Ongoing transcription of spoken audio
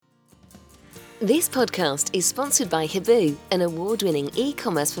This podcast is sponsored by Hibu, an award-winning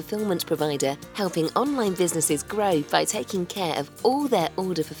e-commerce fulfillment provider helping online businesses grow by taking care of all their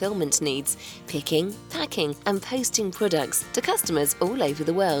order fulfillment needs, picking, packing and posting products to customers all over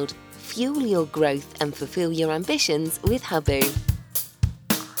the world. Fuel your growth and fulfill your ambitions with Hibu.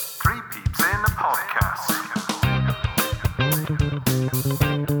 Three Peeps in a Podcast.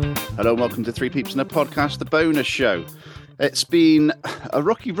 Hello and welcome to Three Peeps in a Podcast, the bonus show. It's been a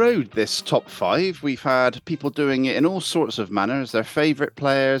rocky road, this top five. We've had people doing it in all sorts of manners, their favourite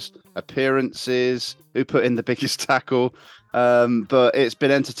players, appearances, who put in the biggest tackle. But it's been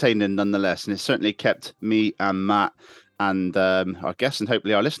entertaining nonetheless, and it's certainly kept me and Matt and our guests and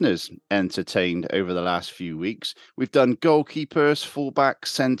hopefully our listeners entertained over the last few weeks. We've done goalkeepers, fullbacks,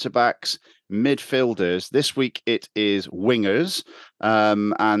 centre-backs, midfielders. This week it is wingers,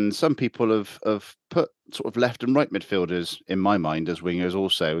 and some people have put sort of left and right midfielders in my mind as wingers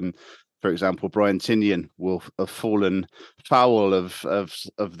also. And for example, Brian Tinian will have fallen foul of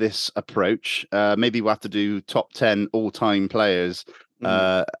this approach. Maybe we'll have to do top 10 all-time players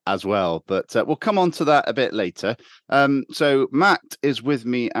as well, but we'll come on to that a bit later. So Matt is with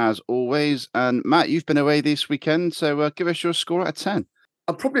me as always, and Matt, you've been away this weekend, so give us your score out of 10.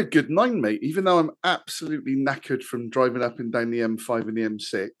 I'm probably a good 9, mate, even though I'm absolutely knackered from driving up and down the M5 and the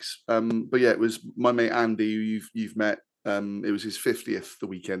M6. But yeah, it was my mate Andy, who you've met. It was his 50th the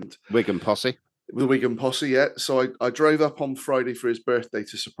weekend. Wigan Posse. The Wigan Posse, yeah. So I drove up on Friday for his birthday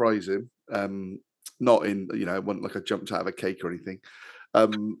to surprise him. Not in, it wasn't like I jumped out of a cake or anything.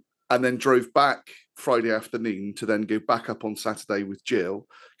 And then drove back Friday afternoon to then go back up on Saturday with Jill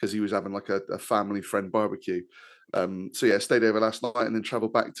because he was having like a family friend barbecue. So yeah, stayed over last night and then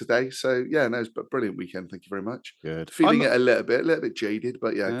travelled back today. So yeah, no, it was a brilliant weekend. Thank you very much. Good. Feeling it a little bit jaded,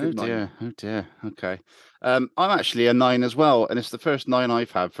 but yeah, good night. Oh dear. Okay. I'm actually a 9 as well, and it's the first 9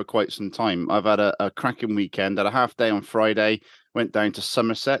 I've had for quite some time. I've had a cracking weekend. Had a half day on Friday. Went down to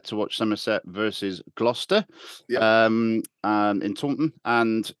Somerset to watch Somerset versus Gloucester, in Taunton,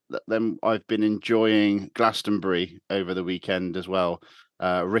 and then I've been enjoying Glastonbury over the weekend as well.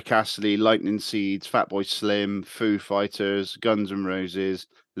 Rick Astley, Lightning Seeds, Fatboy Slim, Foo Fighters, Guns N' Roses,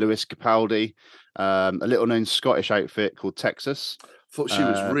 Lewis Capaldi, a little known Scottish outfit called Texas. Thought she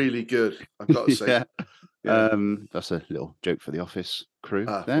was really good, I've got to say. Yeah. That's a little joke for the Office crew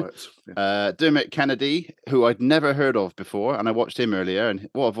there. Right, yeah. Dermot Kennedy, who I'd never heard of before, and I watched him earlier, and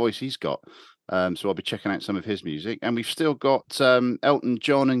what a voice he's got. So I'll be checking out some of his music, and we've still got Elton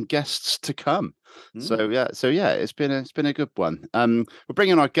John and guests to come. So yeah, it's been a good one. We're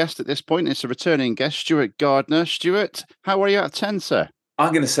bringing our guest at this point. It's a returning guest, Stewart Gardner. Stewart, how are you out of 10, sir?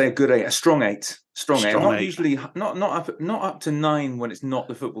 I'm going to say a good 8, a strong 8. Strong 8. Not 8. usually not up to 9 when it's not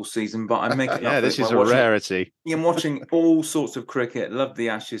the football season, but I make it. Yeah, this is a rarity. I'm watching all sorts of cricket. Love the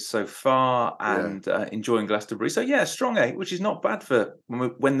Ashes so far, and enjoying Glastonbury. So yeah, strong 8, which is not bad for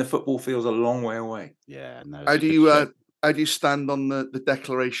when the football feels a long way away. Yeah, no. How do you stand on the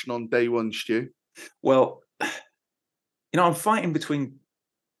declaration on day one, Stu? Well, I'm fighting between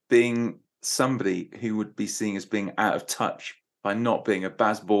being somebody who would be seen as being out of touch by not being a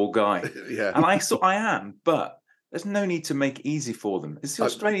Bazball guy. Yeah. And I am, but there's no need to make easy for them. It's the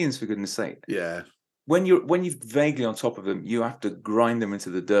Australians, for goodness sake. Yeah. When you're vaguely on top of them, you have to grind them into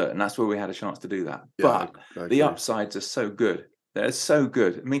the dirt, and that's where we had a chance to do that. Yeah, but the upsides are so good. They're so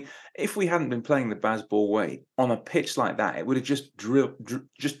good. I mean, if we hadn't been playing the Bazball way on a pitch like that, it would have just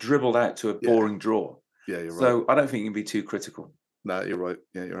dribbled out to a boring draw. Yeah, you're right. So I don't think you can be too critical. No, you're right.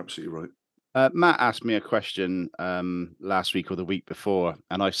 Yeah, you're absolutely right. Matt asked me a question last week or the week before,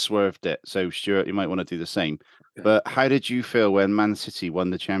 and I swerved it. So, Stuart, you might want to do the same. Yeah. But how did you feel when Man City won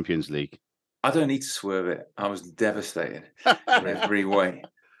the Champions League? I don't need to swerve it. I was devastated in every way.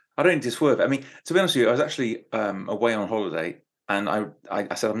 I don't need to swerve it. I mean, to be honest with you, I was actually away on holiday, and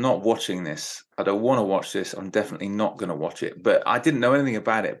I said, I'm not watching this. I don't want to watch this. I'm definitely not going to watch it. But I didn't know anything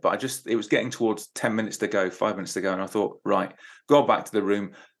about it. But it was getting towards 10 minutes to go, 5 minutes to go. And I thought, right, go back to the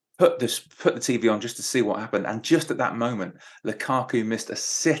room, put the TV on just to see what happened. And just at that moment, Lukaku missed a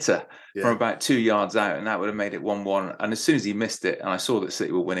sitter from about 2 yards out, and that would have made it 1-1. And as soon as he missed it, and I saw that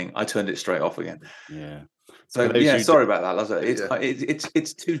City were winning, I turned it straight off again. Yeah. So sorry about that, Lazo.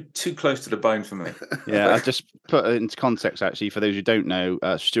 It's too close to the bone for me. Yeah, I just put it into context actually. For those who don't know,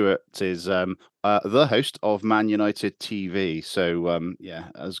 Stuart is the host of Man United TV. So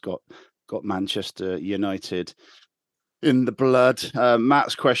has got Manchester United in the blood.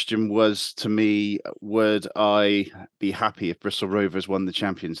 Matt's question was to me, would I be happy if Bristol Rovers won the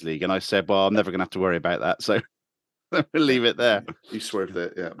Champions League? And I said, well, I'm never going to have to worry about that. So we'll leave it there. You swerved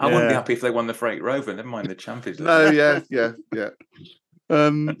it, yeah. I wouldn't be happy if they won the Freight Rover, never mind the Champions League. No, yeah.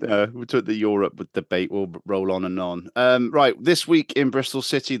 The Europe debate will roll on and on. Right, this week in Bristol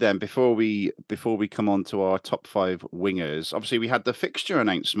City, then before we come on to our top 5 wingers, obviously we had the fixture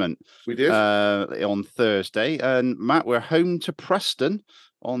announcement. We did on Thursday, and Matt, we're home to Preston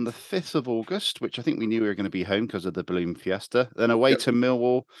on the 5th of August, which I think we knew we were going to be home because of the Balloon Fiesta. Then away to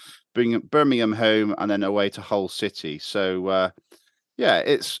Millwall, bring Birmingham home, and then away to Hull City. So,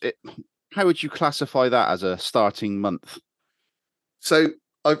 how would you classify that as a starting month? So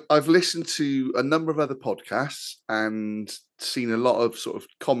I've listened to a number of other podcasts and seen a lot of sort of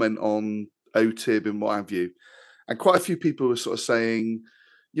comment on OTIB and what have you. And quite a few people were sort of saying,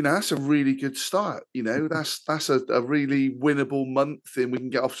 that's a really good start. That's a really winnable month and we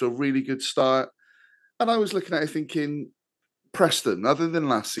can get off to a really good start. And I was looking at it thinking, Preston, other than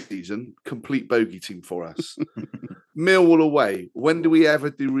last season, complete bogey team for us. Millwall away. When do we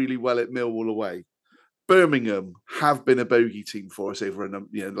ever do really well at Millwall away? Birmingham have been a bogey team for us over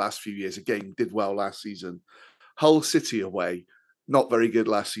the last few years. Again, did well last season. Hull City away, not very good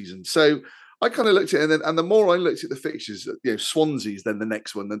last season. So I kind of looked at it, and the more I looked at the fixtures, Swansea's then the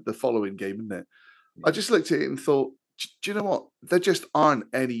next one, the following game, isn't it? Yeah. I just looked at it and thought, do you know what? There just aren't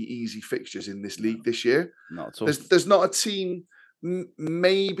any easy fixtures in this league this year. Not at all. There's not a team.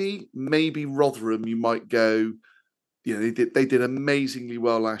 Maybe Rotherham. You might go. They did amazingly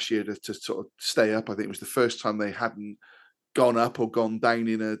well last year to sort of stay up. I think it was the first time they hadn't gone up or gone down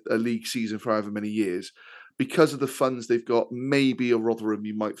in a league season for however many years. Because of the funds they've got, maybe a Rotherham,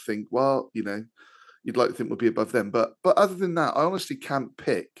 you might think, well, you'd like to think we'll be above them. But other than that, I honestly can't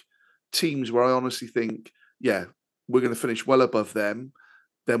pick teams where I honestly think, we're going to finish well above them.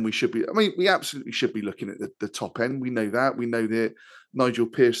 Then we should be. I mean, we absolutely should be looking at the top end. We know that. We know that Nigel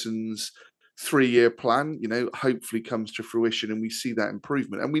Pearson's 3-year plan, hopefully comes to fruition and we see that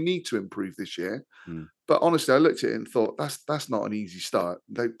improvement. And we need to improve this year. But honestly, I looked at it and thought, that's not an easy start.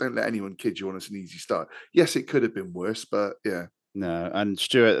 Don't let anyone kid you on it's an easy start. Yes, it could have been worse, but yeah. No, and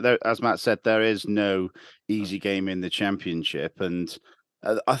Stuart, as Matt said, there is no easy game in the Championship. And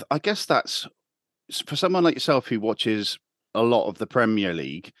I guess that's, for someone like yourself who watches a lot of the Premier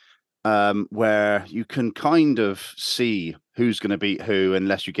League, where you can kind of see who's going to beat who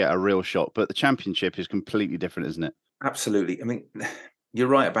unless you get a real shot. But the Championship is completely different, isn't it? Absolutely. I mean, you're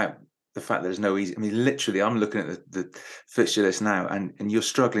right about the fact that there's no easy. I mean, literally, I'm looking at the fixture list now, and you're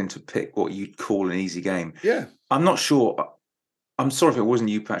struggling to pick what you'd call an easy game. Yeah. I'm not sure. I'm sorry if it wasn't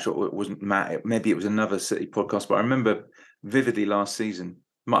you, Patrick, or it wasn't Matt. Maybe it was another City podcast, but I remember vividly last season,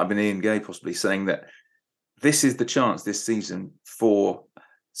 might have been Ian Gay possibly, saying that this is the chance this season for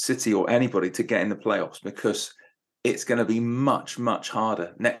City or anybody to get in the playoffs, because it's going to be much, much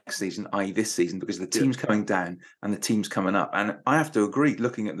harder next season, i.e. this season, because the team's coming down and the team's coming up. And I have to agree,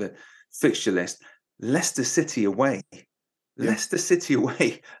 looking at the fixture list, Leicester City away,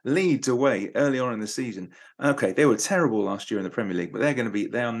 Leeds away early on in the season. Okay, they were terrible last year in the Premier League, but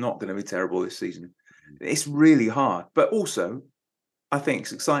they are not going to be terrible this season. It's really hard, but also I think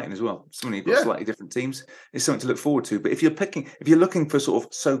it's exciting as well. Some of you've got slightly different teams. It's something to look forward to. But if you're looking for sort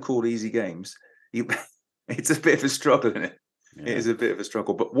of so-called easy games, it's a bit of a struggle, isn't it? Yeah. It is a bit of a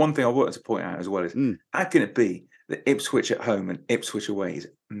struggle. But one thing I wanted to point out as well is how can it be that Ipswich at home and Ipswich away is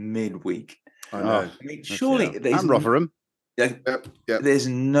midweek? I know. I mean, surely and Rotherham. There's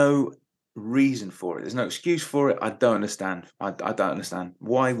no reason for it. There's no excuse for it. I don't understand. I don't understand.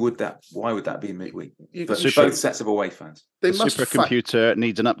 Why would that be midweek? For both sets of away fans. The supercomputer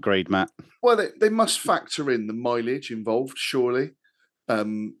needs an upgrade, Matt. Well, they must factor in the mileage involved, surely. Like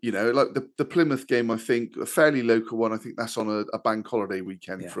the Plymouth game, I think a fairly local one. I think that's on a bank holiday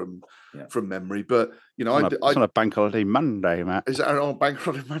weekend from memory. But it's on a bank holiday Monday, Matt. Is that on bank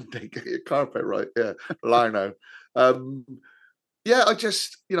holiday Monday? Get your carpet right, yeah. Lino. I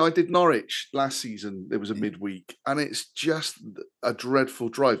just I did Norwich last season. It was a midweek, and it's just a dreadful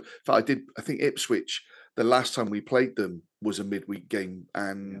drive. In fact, I think Ipswich the last time we played them was a midweek game,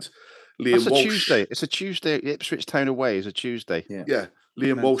 and Liam Walsh. Tuesday. It's a Tuesday. Ipswich Town away is a Tuesday. Yeah.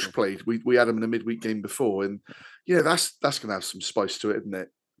 Liam Walsh played. We had him in a midweek game before, and that's going to have some spice to it, isn't it?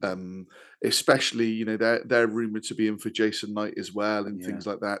 Especially they're rumored to be in for Jason Knight as well and things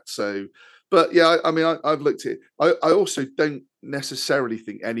like that. So, but I mean, I've looked at it. I also don't necessarily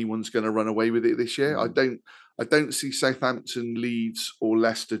think anyone's going to run away with it this year. I don't see Southampton, Leeds, or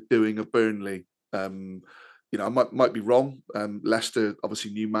Leicester doing a Burnley. I might be wrong. Leicester,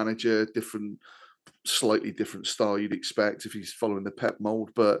 obviously, new manager, slightly different style you'd expect if he's following the Pep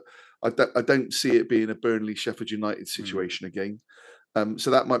mold, but I don't see it being a Burnley Sheffield United situation again.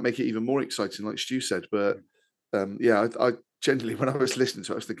 So that might make it even more exciting, like Stu said. But genuinely, when I was listening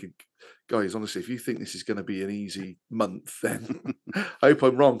to it, I was thinking, guys, honestly, if you think this is going to be an easy month, then I hope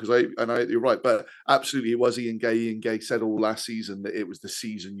I'm wrong, because I know you're right. But absolutely, it was Ian Gay. Ian Gay said all last season that it was the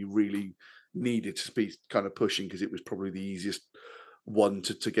season you really needed to be kind of pushing, because it was probably the easiest one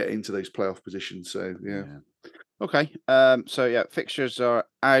to get into those playoff positions. So yeah. Okay, so yeah, fixtures are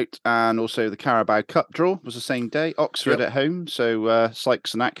out, and also the Carabao Cup draw was the same day. Oxford at home, so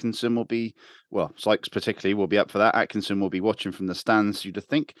Sykes and Atkinson will be, well, Sykes particularly will be up for that. Atkinson will be watching from the stands, you'd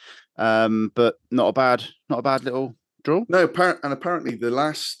think, but not a bad little draw. No, apparently the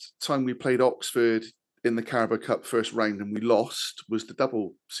last time we played Oxford in the Carabao Cup first round and we lost was the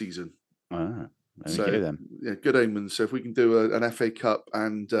double season. There we So go then. yeah, good omens. So if we can do an FA Cup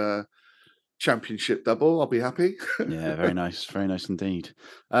and Championship double, I'll be happy. Yeah, very nice indeed.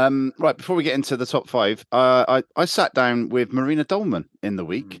 Right, before we get into the top five, I sat down with Marina Dolman in the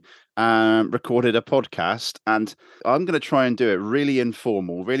week, recorded a podcast, and I'm going to try and do it really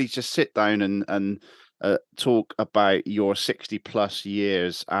informal, really just sit down and talk about your 60 plus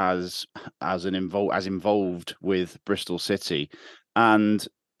years as involved with Bristol City, and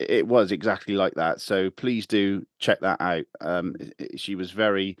it was exactly like that. So please do check that out. She was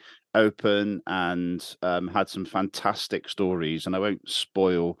very open and had some fantastic stories, and I won't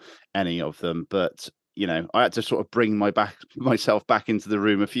spoil any of them, but I had to sort of bring myself back into the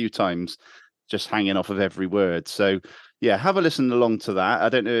room a few times, just hanging off of every word. So yeah, have a listen along to that. I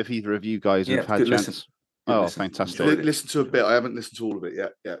don't know if either of you guys have had chance. Listen. Oh, fantastic! Listen to a bit. I haven't listened to all of it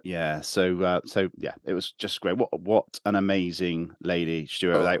yet. Yeah. So yeah, it was just great. What an amazing lady,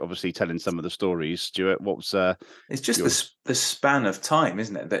 Stuart. Without obviously telling some of the stories, Stuart. What was? It's just the span of time,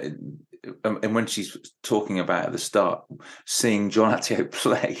 isn't it? That, and when she's talking about at the start, seeing John Attio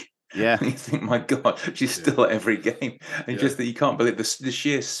play. Yeah, and you think, my God, she's still at every game, and just that you can't believe the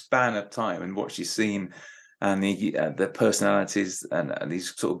sheer span of time and what she's seen, and the personalities and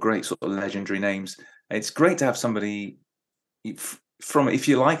these sort of great sort of legendary names. It's great to have somebody from, if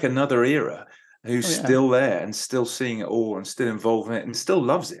you like, another era who's still there and still seeing it all and still involved in it and still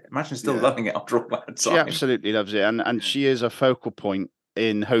loves it. Imagine still loving it after all that time. She absolutely loves it, and she is a focal point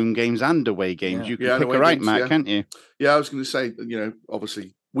in home games and away games. You can pick her out, Matt, can't you? Yeah, I was going to say,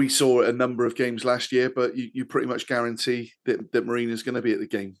 obviously we saw a number of games last year, but you pretty much guarantee that Marina's going to be at the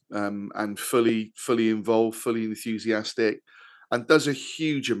game, and fully involved, fully enthusiastic, and does a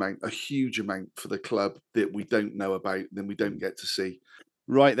huge amount for the club that we don't know about, then we don't get to see.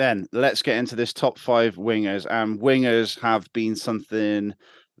 Right then, let's get into this top five wingers. And wingers have been something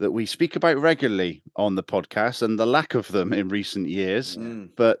that we speak about regularly on the podcast, and the lack of them in recent years.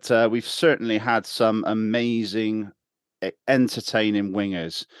 But we've certainly had some amazing, entertaining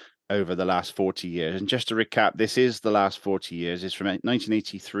wingers over the last 40 years. And just to recap, this is the last 40 years. It's from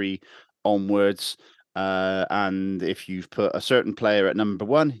 1983 onwards. And if you've put a certain player at number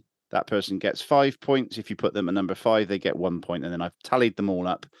one, that person gets 5 points. If you put them at number 5, they get 1 point. And then I've tallied them all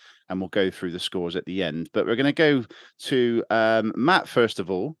up, and we'll go through the scores at the end. But we're going to go to Matt first of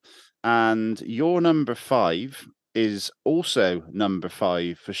all. And your number 5 is also number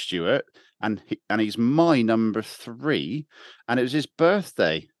 5 for Stuart. And he's my number 3. And it was his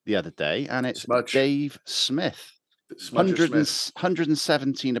birthday the other day. And it's Dave Smith.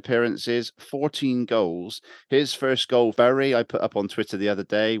 117 appearances, 14 goals. His first goal, Bury, I put up on Twitter the other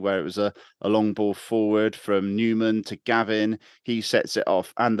day, where it was a long ball forward from Newman to Gavin. He sets it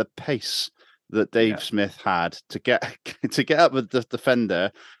off, and the pace that Dave Smith had to get up with the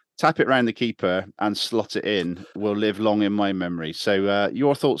defender, tap it round the keeper, and slot it in will live long in my memory. So,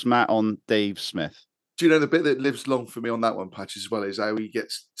 your thoughts, Matt, on Dave Smith? Do you know the bit that lives long for me on that one, Patch, as well, is how he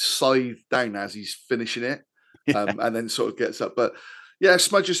gets scythed down as he's finishing it. And then sort of gets up. But yeah,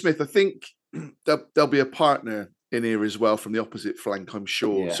 Smudger Smith, I think there'll be a partner in here as well from the opposite flank, I'm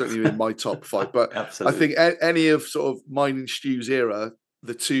sure. Yeah. Certainly in my top 5. But I think any of sort of mine and Stu's era,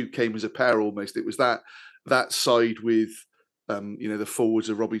 the two came as a pair almost. It was that side with the forwards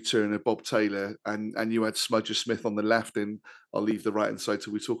of Robbie Turner, Bob Taylor, and you had Smudger Smith on the left, and I'll leave the right hand side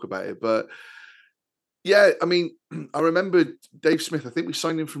till we talk about it. But yeah, I mean, I remember Dave Smith. I think we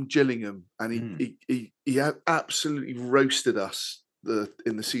signed him from Gillingham, and he absolutely roasted us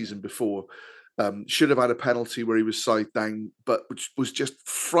in the season before. Should have had a penalty where he was side down, but which was just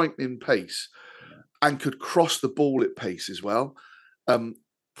frightening pace, and could cross the ball at pace as well.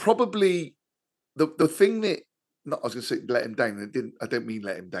 Probably the thing that I was going to say let him down. I don't mean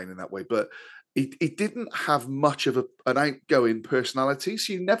let him down in that way, but he didn't have much of an outgoing personality,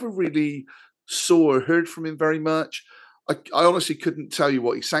 so you never really saw or heard from him very much. I honestly couldn't tell you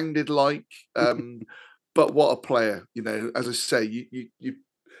what he sounded like, but what a player! As I say, you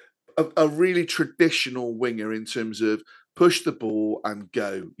a really traditional winger in terms of push the ball and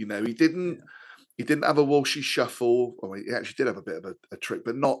go. You know, he didn't have a Walshy shuffle. Well, he actually did have a bit of a trick,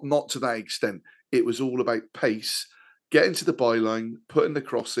 but not to that extent. It was all about pace, getting to the byline, putting the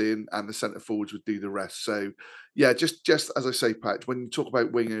cross in, and the centre forwards would do the rest. So, yeah, just as I say, Pat, when you talk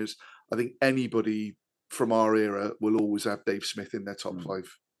about wingers, I think anybody from our era will always have Dave Smith in their top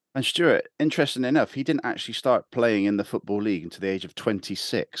 5. And Stuart, interesting enough, he didn't actually start playing in the Football League until the age of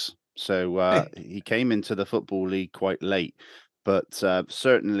 26. So he came into the Football League quite late, but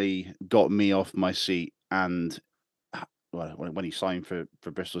certainly got me off my seat. And well, when he signed for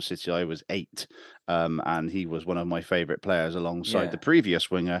Bristol City, I was 8, and he was one of my favourite players alongside the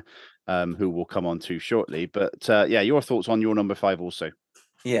previous winger, who we'll come on to shortly. But yeah, your thoughts on your number 5 also?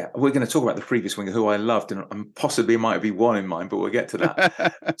 Yeah, we're going to talk about the previous winger who I loved, and possibly might be one in mine, but we'll get to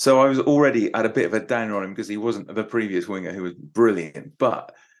that. So I was already at a bit of a downer on him because he wasn't the previous winger who was brilliant.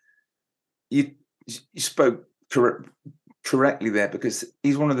 But you spoke correctly there, because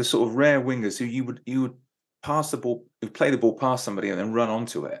he's one of the sort of rare wingers who you would pass the ball, play the ball past somebody and then run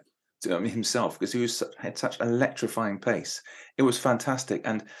onto it himself, because he had such electrifying pace. It was fantastic,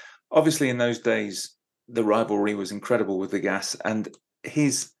 and obviously in those days the rivalry was incredible with the Gas, and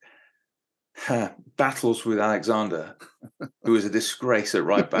his battles with Alexander, who was a disgrace at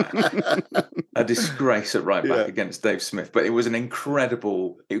right back, against Dave Smith. But it was an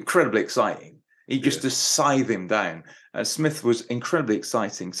incredibly exciting. He just to scythe him down. Smith was incredibly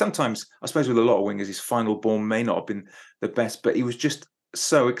exciting. Sometimes, I suppose, with a lot of wingers, his final ball may not have been the best, but he was just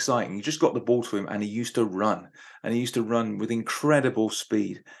so exciting. You just got the ball to him, and he used to run, with incredible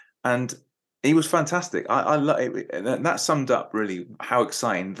speed, and he was fantastic. I love it. That summed up really how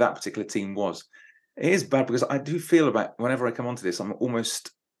exciting that particular team was. It is bad because I do feel about whenever I come onto this,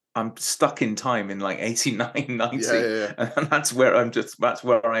 I'm stuck in time in like 89, 90. And that's where I just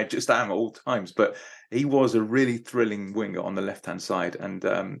am at all times. But he was a really thrilling winger on the left-hand side,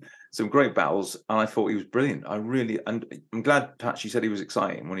 and some great battles. And I thought he was brilliant. And I'm glad, Pat, you said he was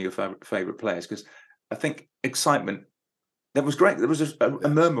exciting, one of your favourite players, because I think excitement. That was great. There was a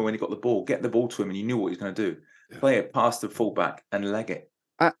murmur when he got the ball, get the ball to him, and you knew what he was going to do. Play it past the fullback and leg it.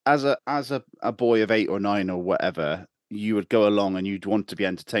 As a boy of 8 or 9 or whatever, you would go along and you'd want to be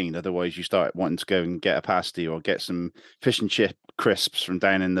entertained. Otherwise, you start wanting to go and get a pasty or get some fish and chip crisps from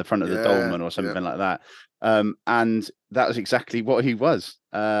down in the front of the dolman or something like that. And that was exactly what he was.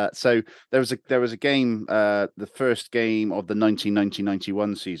 So there was a game, the first game of the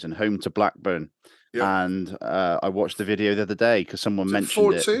 1990-91 season, home to Blackburn. And I watched the video the other day because someone mentioned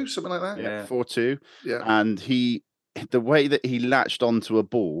 4-2, something like that. Yeah, 4-2. Yeah, and the way that he latched onto a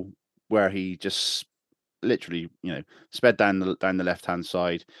ball, where he just literally, sped down the left hand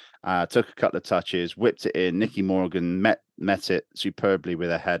side, took a couple of touches, whipped it in. Nicky Morgan met it superbly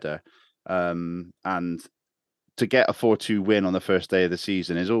with a header, and to get a 4-2 win on the first day of the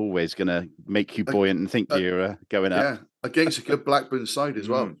season is always going to make you buoyant and think you're going up. Yeah, against a good Blackburn side as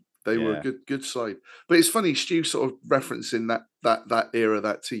well. They were a good side. But it's funny, Stu sort of referencing that era,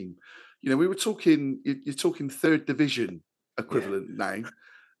 that team. We were talking, you're talking 3rd division equivalent now.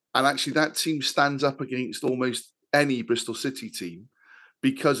 And actually that team stands up against almost any Bristol City team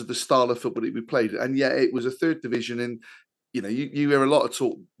because of the style of football that we played. And yet it was a 3rd division. And, you hear a lot of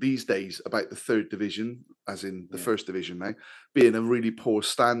talk these days about the 3rd division, as in the 1st division now, being a really poor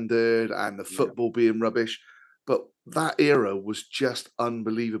standard and the football being rubbish. But that era was just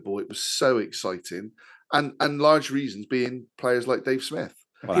unbelievable. It was so exciting, and large reasons being players like Dave Smith.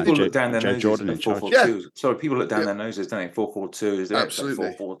 People look down their noses at 4-4-2. Sorry, people look down their noses, don't they? 4-4-2 is there?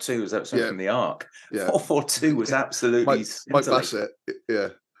 4-4-2 is that something from the Ark? 4-4-2 was absolutely Mike Bassett. Yeah.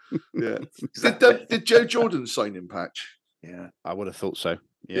 Did Joe Jordan sign him, Patch? Yeah, I would have thought so.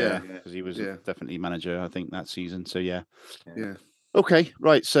 Yeah, because he was definitely manager, I think, that season. So yeah. Okay,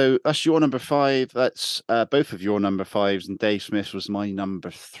 right. So that's your number 5. That's both of your number 5s, and Dave Smith was my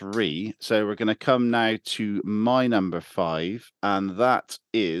number 3. So we're going to come now to my number 5, and that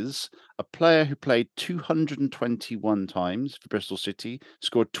is a player who played 221 times for Bristol City,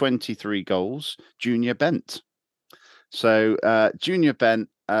 scored 23 goals, Junior Bent. So Junior Bent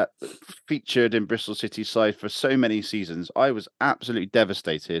featured in Bristol City's side for so many seasons. I was absolutely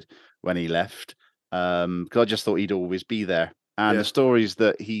devastated when he left, because I just thought he'd always be there. And the stories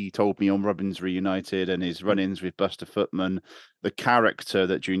that he told me on Robins Reunited and his run-ins with Buster Footman, the character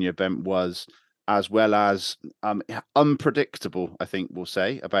that Junior Bent was, as well as unpredictable, I think we'll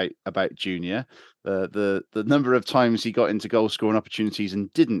say about Junior. The number of times he got into goal scoring opportunities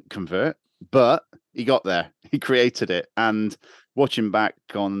and didn't convert, but he got there. He created it, and watching back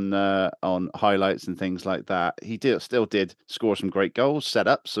on highlights and things like that, he still did score some great goals, set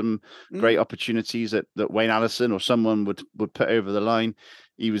up some great opportunities that Wayne Allison or someone would put over the line.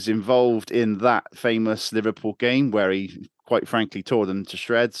 He was involved in that famous Liverpool game where he, quite frankly, tore them to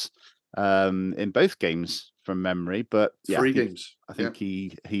shreds in both games from memory. But yeah, 3 games. I think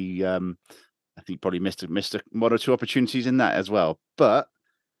he I think probably missed one or two opportunities in that as well. But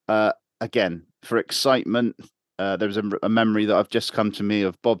again, for excitement, there was a memory that I've just come to me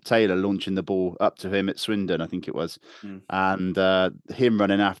of Bob Taylor launching the ball up to him at Swindon, I think it was, and him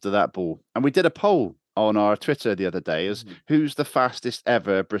running after that ball. And we did a poll on our Twitter the other day as who's the fastest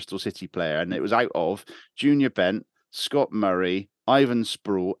ever Bristol City player, and it was out of Junior Bent, Scott Murray, Ivan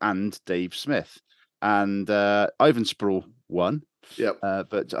Sproul, and Dave Smith. And Ivan Sproul won. Yep.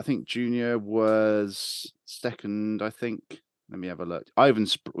 But I think Junior was second, I think. Let me have a look. Ivan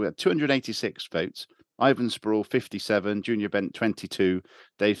Sproul, we had 286 votes. Ivan Sproul, 57. Junior Bent, 22.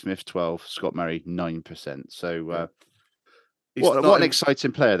 Dave Smith, 12. Scott Murray, 9%. So what an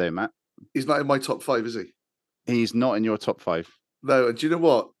exciting player, though, Matt. He's not in my top 5, is he? He's not in your top 5. No, and do you know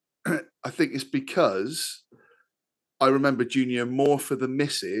what? I think it's because I remember Junior more for the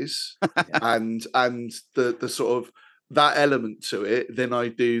misses and the sort of that element to it than I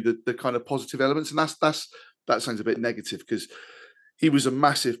do the kind of positive elements. And that sounds a bit negative because he was a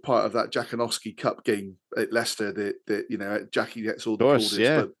massive part of that Jakanowski Cup game at Leicester that Jackie gets all the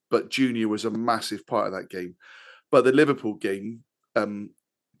plaudits, but Junior was a massive part of that game. But the Liverpool game,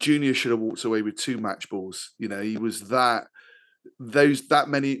 Junior should have walked away with 2 match balls. He was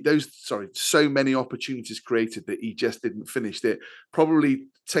so many opportunities created that he just didn't finish it. Probably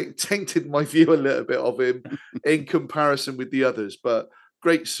tainted my view a little bit of him in comparison with the others, but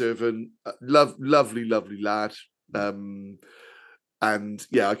great servant, lovely lad. And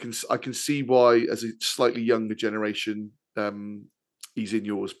yeah, I can see why as a slightly younger generation, he's in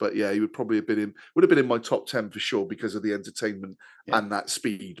yours, but yeah, he would have been in my top 10 for sure because of the entertainment and that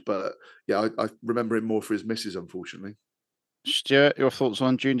speed. But yeah, I remember him more for his misses, unfortunately. Stuart, your thoughts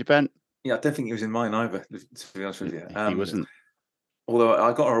on Junior Bent? Yeah, I don't think he was in mine either, to be honest with you. He wasn't. Although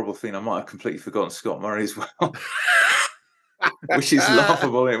I got a horrible feeling I might have completely forgotten Scott Murray as well, which is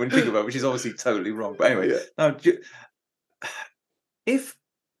laughable when you think about it, which is obviously totally wrong. But anyway, no, if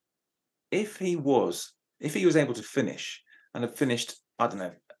he was able to finish and have finished, I don't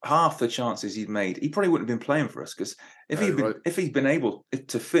know, half the chances he'd made, he probably wouldn't have been playing for us because if he'd been able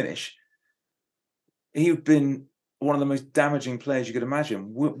to finish, he'd been one of the most damaging players you could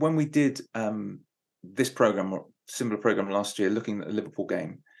imagine. When we did this program or similar program last year, looking at the Liverpool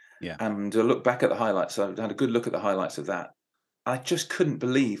game, and to look back at the highlights, I had a good look at the highlights of that. I just couldn't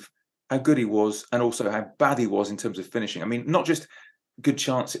believe how good he was, and also how bad he was in terms of finishing. I mean, not just good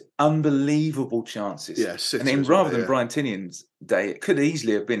chances, unbelievable chances. Yeah, and rather than Brian Tinian's day, it could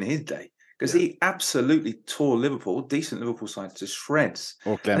easily have been his day because he absolutely tore Liverpool, decent Liverpool side, to shreds.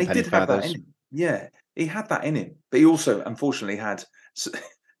 Or Glenn and he did have that in him. Yeah, he had that in him, but he also, unfortunately, had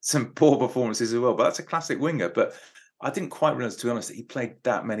some poor performances as well. But that's a classic winger. But I didn't quite realise, to be honest, that he played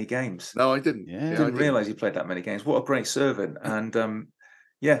that many games. No, I didn't. Yeah, I didn't realise he played that many games. What a great servant. And and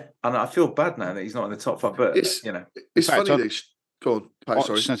I feel bad now that he's not in the top 5. But it's funny. Go on. I was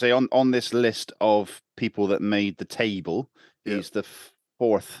just going to say, on this list of people that made the table, he's the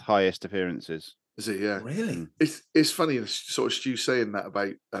 4th highest appearances. Is he? Yeah. Really? It's funny, sort of Stu saying that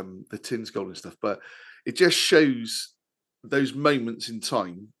about the Tins goal and stuff, but it just shows those moments in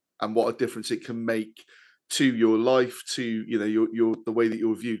time and what a difference it can make to your life, to your the way that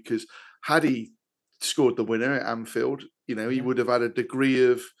you're viewed. Because had he scored the winner at Anfield, he would have had a degree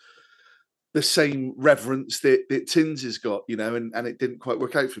of the same reverence that Tins has got, and it didn't quite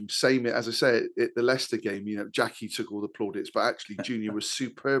work out for him. Same, as I say, at the Leicester game, Jackie took all the plaudits, but actually Junior was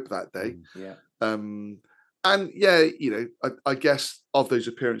superb that day. Yeah. And yeah, I guess of those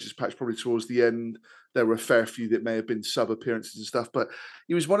appearances, perhaps probably towards the end, there were a fair few that may have been sub appearances and stuff. But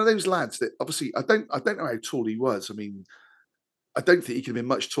he was one of those lads that obviously I don't know how tall he was. I mean, I don't think he could have been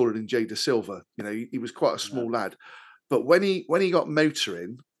much taller than Jay Da Silva. He was quite a small lad. But when he got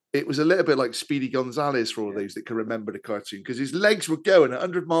motoring, it was a little bit like Speedy Gonzalez for all those that can remember the cartoon, because his legs were going at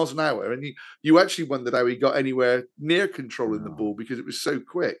 100 miles an hour, and you actually wondered how he got anywhere near controlling the ball because it was so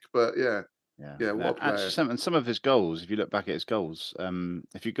quick. But yeah, what a player. Actually, some of his goals, if you look back at his goals,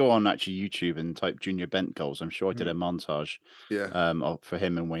 if you go on actually YouTube and type Junior Bent goals, I'm sure I did a montage for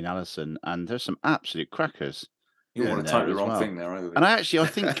him and Wayne Allison, and there's some absolute crackers. You want to type the wrong thing there, and I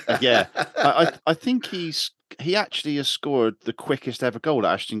think I think he actually has scored the quickest ever goal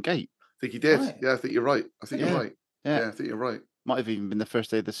at Ashton Gate. I think he did. Right. Yeah, I think you're right. I think you're right. Yeah, I think you're right. Might have even been the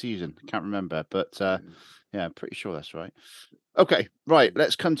first day of the season. Can't remember, but I'm pretty sure that's right. Okay, right.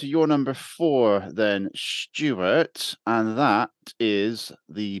 Let's come to your number 4 then, Stuart, and that is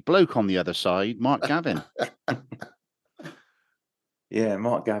the bloke on the other side, Mark Gavin. Yeah,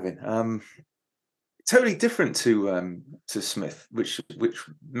 Mark Gavin. Totally different to Smith, which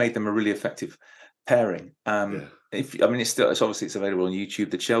made them a really effective pairing. It's obviously it's available on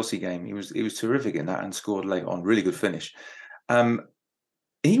YouTube. The Chelsea game, he was terrific in that and scored late on. Really good finish.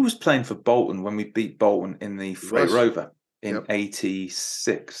 He was playing for Bolton when we beat Bolton in the Freight Rover in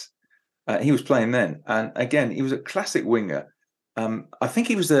 '86. He was playing then, and again, he was a classic winger. I think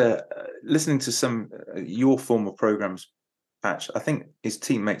he was listening to some your former programs, Patch. I think his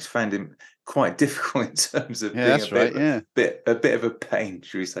teammates found him quite difficult in terms of being a bit of a pain,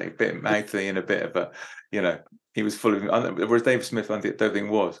 should we say, a bit mouthy and a bit of a, he was full of. Whereas Dave Smith, I don't think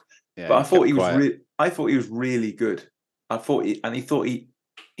was. Yeah, but I thought he was. I thought he was really good. I thought he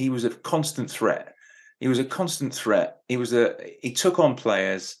was a constant threat. He was a constant threat. He took on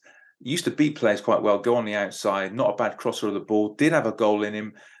players. Used to beat players quite well, go on the outside, not a bad crosser of the ball, did have a goal in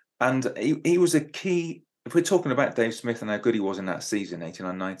him. And he was a key. If we're talking about Dave Smith and how good he was in that season,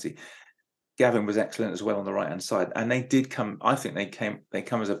 89-90, Gavin was excellent as well on the right-hand side. And they did come, I think they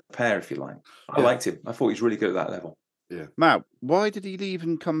come as a pair, if you like. I liked him. I thought he was really good at that level. Yeah. Matt, why did he leave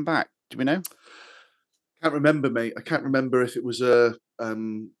and come back? Do we know? Can't remember, mate. I can't remember if it was a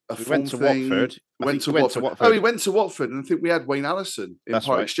he went to Watford. He went to Watford. Oh, he went to Watford, and I think we had Wayne Allison in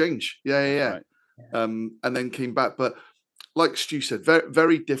part exchange. Yeah. Right. And then came back. But like Stu said, very,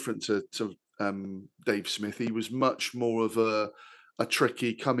 very different to Dave Smith. He was much more of a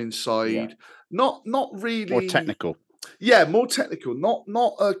tricky, come inside, not really more technical. Yeah, more technical.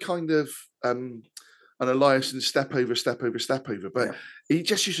 Not a kind of an Eliasson step over. But he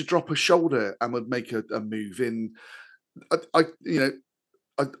just used to drop a shoulder and would make a move in.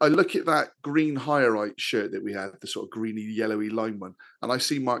 I look at that green higher-right shirt that we had, the sort of greeny, yellowy line one, and I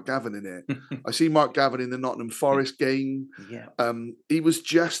see Mark Gavin in it. I see Mark Gavin in the Nottingham Forest game. Yeah. He was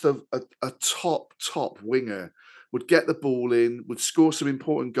just a top winger. Would get the ball in, would score some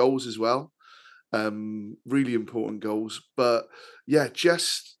important goals as well. Really important goals. But yeah,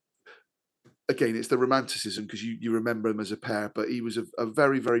 just again, it's the romanticism because you remember him as a pair, but he was a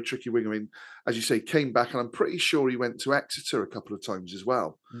very, very tricky winger. I mean, as you say, came back, and I'm pretty sure he went to Exeter a couple of times as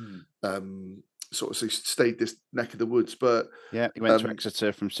well. Sort of stayed this neck of the woods. But yeah, he went to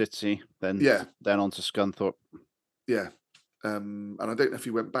Exeter from City, then on to Scunthorpe. Yeah, and I don't know if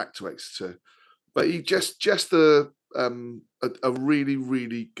he went back to Exeter, but he just a really,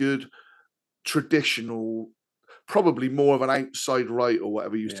 really good traditional. Probably more of an outside right or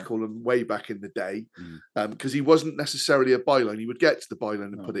whatever you used to call him way back in the day, because he wasn't necessarily a byline. He would get to the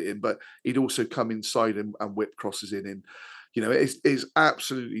byline and put it in, but he'd also come inside and whip crosses in. And it is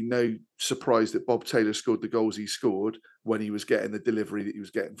absolutely no surprise that Bob Taylor scored the goals he scored when he was getting the delivery that he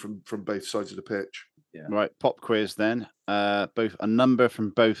was getting from both sides of the pitch. Yeah. Right, pop quiz then. Both a number from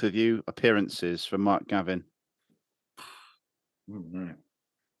both of you. Appearances for Mark Gavin. When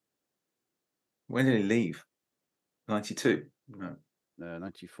did he leave? 92? No.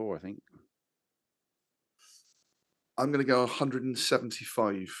 94, I think. I'm going to go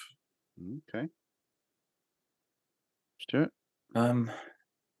 175. Okay. Stuart?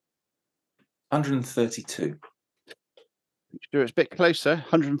 132. Stuart's a bit closer.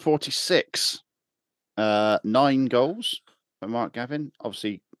 146. 9 goals for Mark Gavin.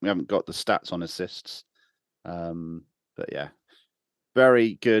 Obviously, we haven't got the stats on assists. But yeah.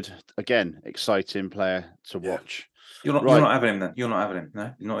 Very good. Again, exciting player to watch. You're not having him then. You're not having him.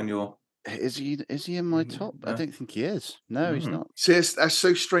 No, you're not in your. Is he in my top? No. I don't think he is. No, he's not. See, that's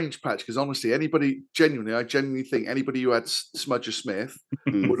so strange, Patch. Because honestly, I genuinely think anybody who had Smudger Smith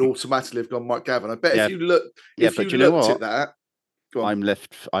would automatically have gone Mark Gavin. I bet if you looked at that, go on.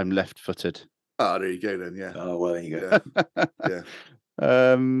 I'm left-footed. Oh, there you go then. Yeah. Oh well, there you go. Yeah.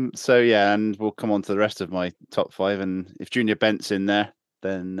 So yeah, and we'll come on to the rest of my top 5. And if Junior Bent's in there,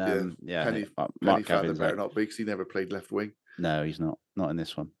 then Mark Gavin better not be because he never played left wing. No, he's not in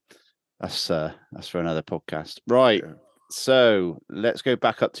this one. That's for another podcast, right? Yeah. So let's go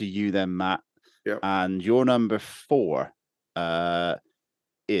back up to you then, Matt. Yeah. And your number 4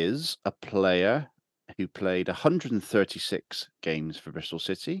 is a player who played 136 games for Bristol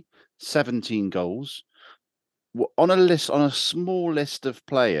City, 17 goals. On a small list of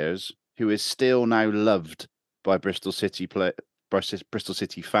players who is still now loved by Bristol City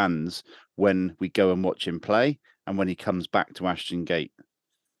fans when we go and watch him play and when he comes back to Ashton Gate.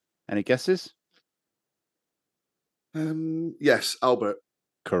 Any guesses? Yes, Albert.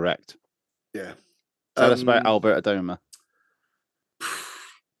 Correct. Yeah. Tell us about Albert Adoma.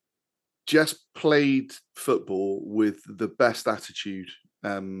 just played football with the best attitude.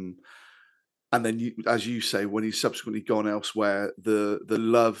 And then, as you say, when he's subsequently gone elsewhere, the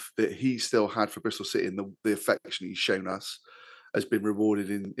love that he still had for Bristol City and the affection he's shown us has been rewarded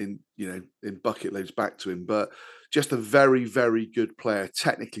in bucket loads back to him. But just a very, very good player,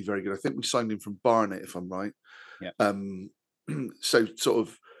 technically very good. I think we signed him from Barnet, if I'm right. Yeah. So sort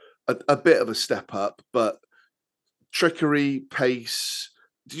of a bit of a step up, but trickery, pace.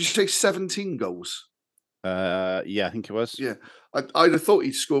 Did you say 17 goals? Yeah, I think it was. Yeah, I'd have thought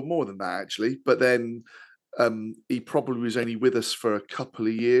he'd scored more than that actually, but then he probably was only with us for a couple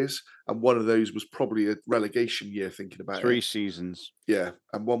of years, and one of those was probably a relegation year. Thinking about 3 it, seasons. yeah,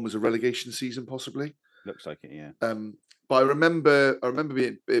 and one was a relegation season possibly. Looks like it, yeah. But I remember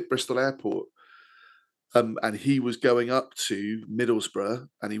being at Bristol Airport, and he was going up to Middlesbrough,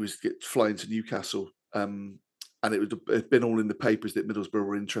 and he was flying to Newcastle, and it'd been all in the papers that Middlesbrough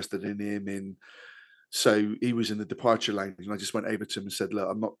were interested in him. So he was in the departure lounge, and I just went over to him and said, "Look,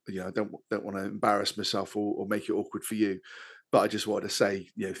 I'm not, I don't want to embarrass myself or make it awkward for you, but I just wanted to say,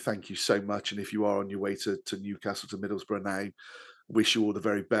 thank you so much. And if you are on your way to Newcastle, to Middlesbrough now, wish you all the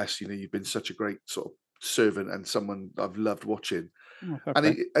very best. You've been such a great sort of servant and someone I've loved watching."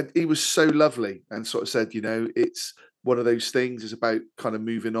 And he was so lovely and sort of said, it's one of those things. It's about kind of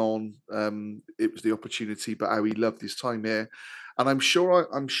moving on. It was the opportunity, but how he loved his time here. And I'm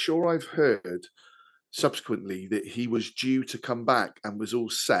sure I've heard subsequently that he was due to come back and was all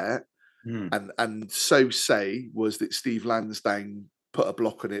set, and so say was that Steve Lansdowne put a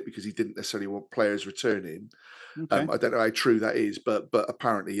block on it because he didn't necessarily want players returning. Okay. I don't know how true that is, but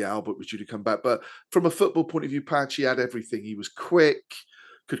apparently, yeah, Albert was due to come back. But from a football point of view, Patch, he had everything. He was quick,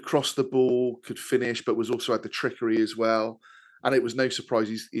 could cross the ball, could finish, but was also had the trickery as well. And it was no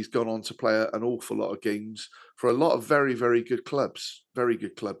surprise he's gone on to play an awful lot of games for a lot of very, very good clubs. Very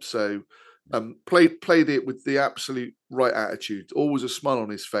good clubs. So played it with the absolute right attitude. Always a smile on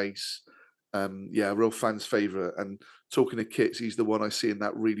his face. Yeah, real fan's favourite. And talking of kits, he's the one I see in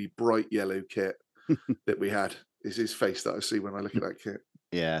that really bright yellow kit that we had. Is his face that I see when I look at that kit.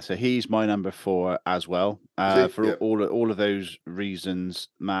 Yeah, so he's my number 4 as well. For Yep. all of those reasons,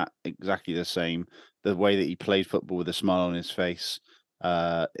 Matt, exactly the same. The way that he played football with a smile on his face.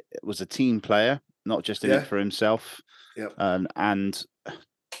 It was a team player, not just in it for himself. Yep. And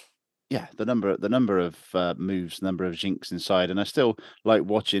yeah, the number of moves, the number of jinks inside, and I still like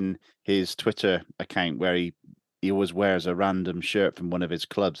watching his Twitter account where he always wears a random shirt from one of his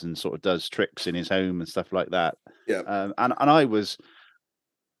clubs and sort of does tricks in his home and stuff like that. Yeah. And I was,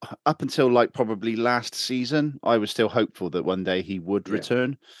 up until like probably last season, I was still hopeful that one day he would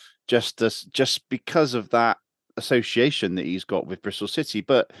return, just because of that association that he's got with Bristol City.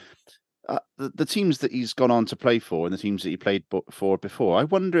 But the teams that he's gone on to play for and the teams that he played for before, I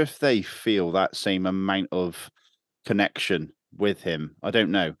wonder if they feel that same amount of connection with him. I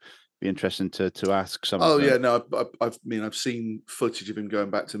don't know. Be interesting to ask some. Oh yeah, no, I've seen footage of him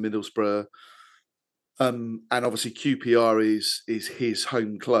going back to Middlesbrough, and obviously QPR is his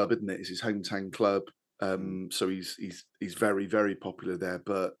home club, isn't it? It's his hometown club. So he's very, very popular there.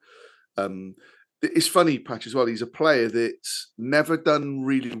 But it's funny, Patch, as well. He's a player that's never done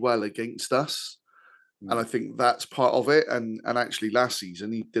really well against us. And I think that's part of it. And actually last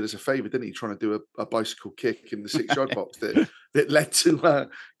season he did us a favour, didn't he? Trying to do a bicycle kick in the 6-yard box that led to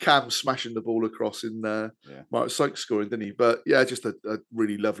Cam smashing the ball across in Mark Sykes scoring, didn't he? But yeah, just a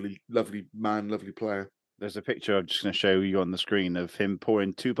really lovely man, lovely player. There's a picture I'm just going to show you on the screen of him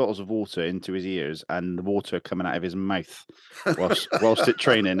pouring 2 bottles of water into his ears and the water coming out of his mouth whilst at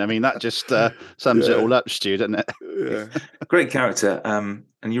training. I mean, that just sums it all up, Stu, doesn't it? Yeah. Great character. And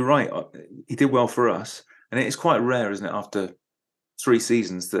you're right. He did well for us. And it's quite rare, isn't it, after 3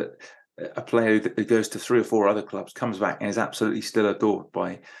 seasons that a player who goes to 3 or 4 other clubs comes back and is absolutely still adored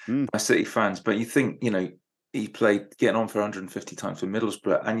by City fans. But you think, he played getting on for 150 times for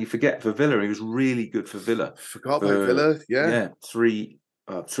Middlesbrough, and you forget for Villa, he was really good for Villa. Forgot about Villa, yeah. 3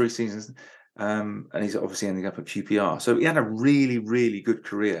 seasons, and he's obviously ending up at QPR. So he had a really, really good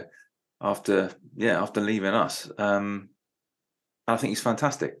career after leaving us. And I think he's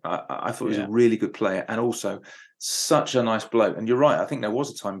fantastic. I thought he was a really good player, and also such a nice bloke. And you're right. I think there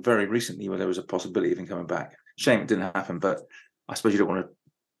was a time very recently where there was a possibility of him coming back. Shame it didn't happen, but I suppose you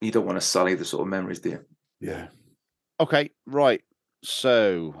don't want to sully the sort of memories, do you? Yeah. Okay, right.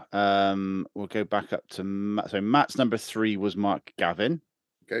 So we'll go back up to Matt. So Matt's number 3 was Mark Gavin.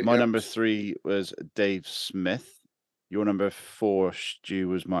 Okay, My number 3 was Dave Smith. Your number 4, Stu,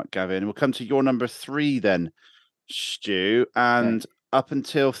 was Mark Gavin. We'll come to your number 3 then, Stu. And up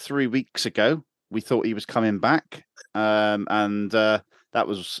until 3 weeks ago, we thought he was coming back. And that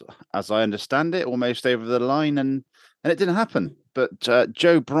was, as I understand it, almost over the line, and it didn't happen. But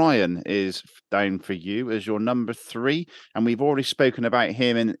Joe Bryan is down for you as your number 3, and we've already spoken about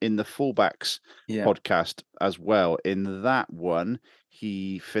him in the fullbacks podcast as well. In that one,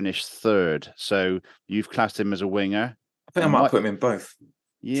 he finished 3rd, so you've classed him as a winger. I think I might put him in both.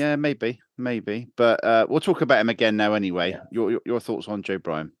 Yeah, maybe, but we'll talk about him again now anyway. Yeah. Your thoughts on Joe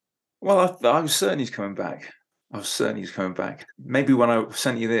Bryan? Well, I was certain he's coming back. Maybe when I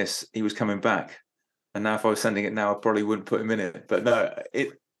sent you this, he was coming back, and now if I was sending it now, I probably wouldn't put him in it. But no,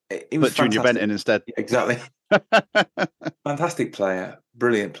 it was put Junior Bent in instead. Exactly. Fantastic player,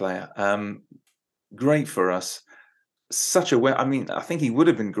 brilliant player. Great for us. I think he would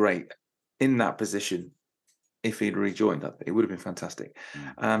have been great in that position if he'd rejoined. It would have been fantastic.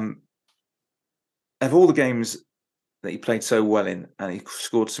 Of all the games that he played so well in, and he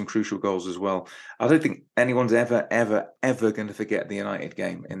scored some crucial goals as well, I don't think anyone's ever going to forget the United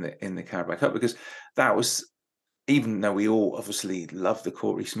game in the Carabao Cup, because that was, even though we all obviously love the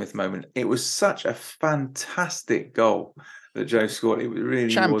Corey Smith moment, it was such a fantastic goal that Joe scored. It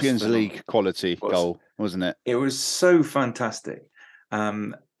really Champions League quality goal, wasn't it? It was so fantastic.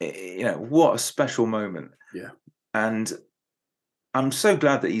 What a special moment. Yeah. And I'm so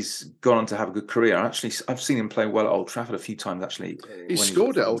glad that he's gone on to have a good career. I've seen him play well at Old Trafford a few times, actually. He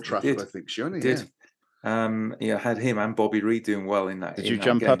scored at Old Trafford, I think, Sean. He did. Had him and Bobby Reed doing well in that. Did you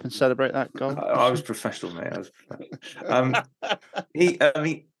jump up and celebrate that goal? I was professional, mate.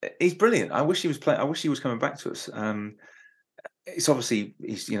 He's brilliant. I wish he was playing. I wish he was coming back to us. It's obviously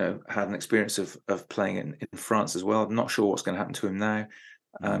he's had an experience of playing in France as well. I'm not sure what's going to happen to him now.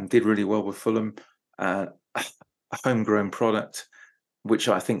 Did really well with Fulham. A homegrown product, which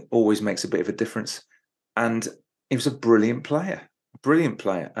I think always makes a bit of a difference. And he was a brilliant player.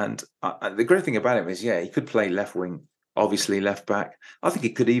 And the great thing about him is, he could play left wing, obviously left back. I think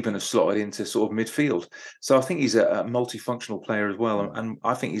he could even have slotted into sort of midfield. So I think he's a multifunctional player as well. And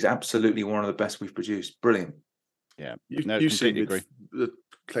I think he's absolutely one of the best we've produced. Brilliant. Yeah. You completely agree.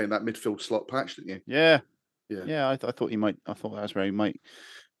 Playing that midfield slot patch, didn't you? Yeah. I thought he might. I thought that's where he might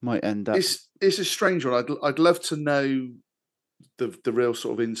end up. It's a strange one. I'd love to know the real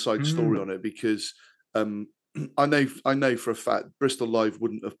sort of inside story on it, because I know for a fact Bristol Live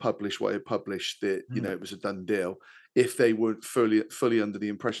wouldn't have published what it published. That it was a done deal if they weren't fully under the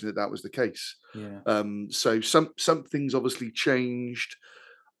impression that was the case. Yeah. So something's obviously changed.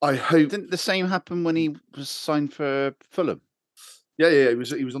 I hope. Didn't the same happen when he was signed for Fulham? Yeah. He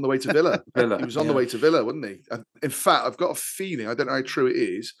was on the way to Villa. He was on the way to Villa, wasn't he? And in fact, I've got a feeling, I don't know how true it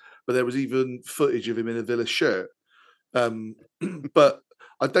is, but there was even footage of him in a Villa shirt. But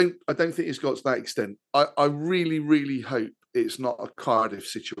I don't think it's got to that extent. I really, really hope it's not a Cardiff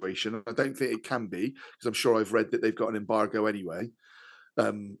situation. I don't think it can be, because I'm sure I've read that they've got an embargo anyway,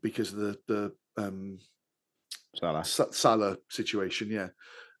 because of the Salah situation. Yeah.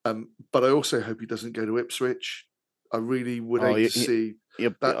 But I also hope he doesn't go to Ipswich. I really would hate to see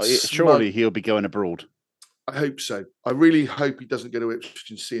that. Surely he'll be going abroad. I hope so. I really hope he doesn't go to Ipswich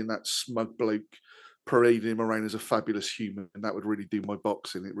and seeing that smug bloke parading him around as a fabulous human. And that would really do my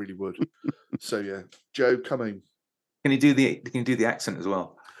boxing. It really would. So yeah, Joe, come in. Can you do the accent as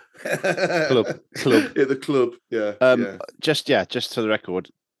well? Club. Yeah, the club. Yeah. Just for the record,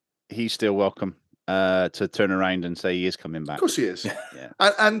 he's still welcome to turn around and say he is coming back. Of course he is. Yeah.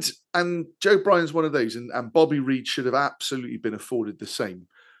 And Joe Bryan's one of those, and Bobby Reed should have absolutely been afforded the same.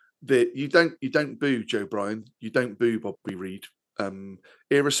 That you don't boo Joe Bryan, you don't boo Bobby Reed,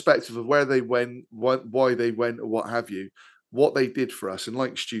 irrespective of where they went, why they went, or what have you. What they did for us, and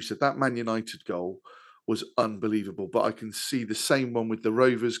like Stu said, that Man United goal was unbelievable. But I can see the same one with the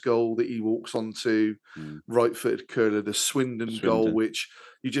Rovers goal that he walks onto, right-footed curler, the Swindon goal, which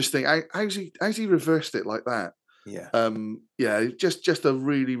you just think, how's he reversed it like that? Yeah. Just a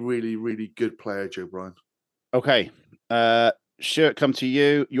really, really, really good player, Joe Bryan. Okay. Stuart, come to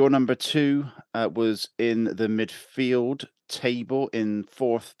you. Your number 2 was in the midfield table in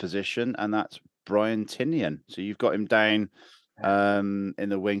 4th position, and that's Brian Tinian. So you've got him down in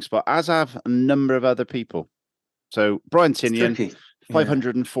the wing spot, as have a number of other people. So Brian Tinian,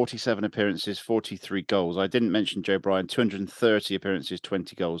 547 appearances, 43 goals. I didn't mention Joe Bryan, 230 appearances,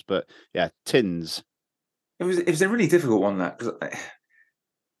 20 goals. But yeah, Tins. It was a really difficult one, that, because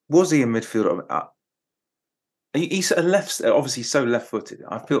was he a midfielder? He's sort of obviously so left-footed.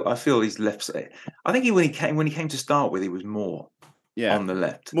 I feel he's left. I think when he came to start with, he was more on the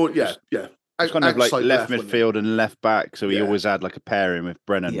left. More, yeah. It's kind of like left midfield and left back. So he always had like a pairing with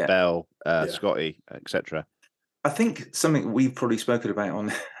Brennan, Bell, Scotty, etc. I think something we've probably spoken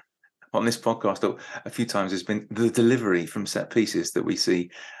about on this podcast a few times has been the delivery from set pieces that we see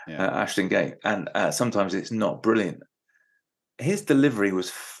at Ashton Gate, and sometimes it's not brilliant. His delivery was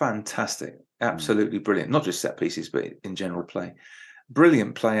fantastic, absolutely brilliant. Not just set pieces, but in general play.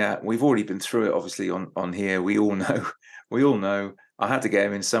 Brilliant player. We've already been through it, obviously, on here. We all know. I had to get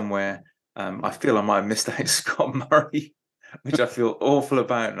him in somewhere. I feel I might have missed out Scott Murray, which I feel awful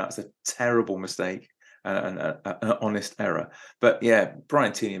about, and that's a terrible mistake and an honest error. But yeah,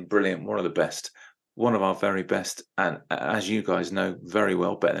 Brian Tinian, brilliant, one of the best, one of our very best, and as you guys know very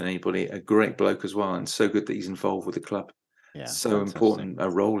well, better than anybody, a great bloke as well, and so good that he's involved with the club. Yeah, so fantastic. Important a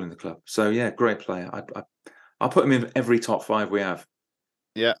role in the club. So yeah, great player. I'll put him in every top 5 we have.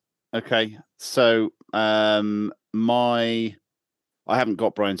 Yeah. Okay. So I haven't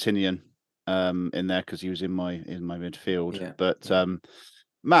got Brian Tinian in there because he was in my midfield. Yeah. But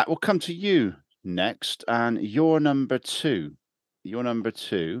Matt, we'll come to you next, and your number 2. Your number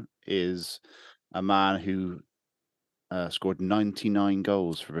 2 is a man who scored 99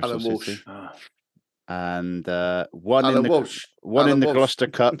 goals for Bristol City, and one in the Gloucester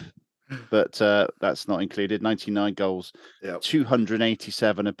Cup. But that's not included. 99 goals,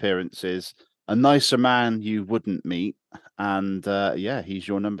 287 appearances. A nicer man you wouldn't meet. And he's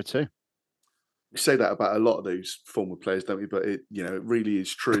your number 2. We say that about a lot of those former players, don't we? But it really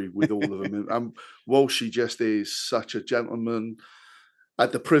is true with all of them. Walshy just is such a gentleman.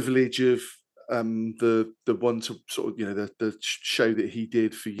 Had the privilege of the one to sort of the show that he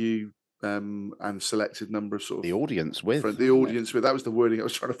did for you. And selected number of sort of the audience with. That was the wording I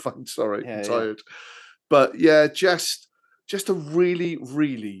was trying to find. Sorry, I'm tired. But yeah, just a really,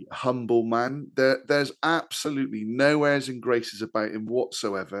 really humble man. There's absolutely no airs and graces about him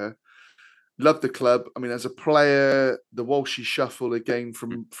whatsoever. Loved the club. I mean, as a player, the Walshy shuffle again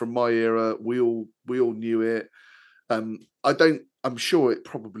from my era, we all knew it. I'm sure it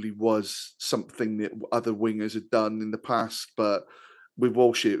probably was something that other wingers had done in the past, but with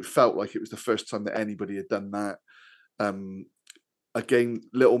Walshy, it felt like it was the first time that anybody had done that. Again,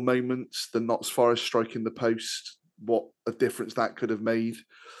 little moments, the Notts Forest striking the post, what a difference that could have made.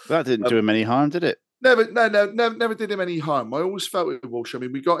 That didn't do him any harm, did it? Never did him any harm. I always felt with Walsh. I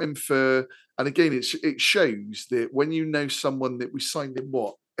mean, we got him for, and again, it shows that when you know someone that we signed in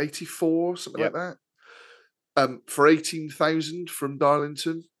 84, something like that, for 18,000 from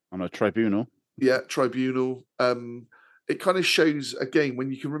Darlington on a tribunal. Yeah, tribunal. It kind of shows again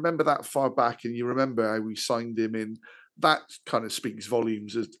when you can remember that far back and you remember how we signed him in. That kind of speaks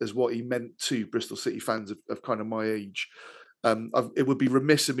volumes as what he meant to Bristol City fans of kind of my age. It would be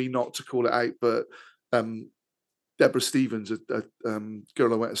remiss of me not to call it out, but Deborah Stevens, a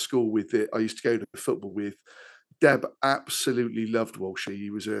girl I went to school with, I used to go to football with. Deb absolutely loved Walshy.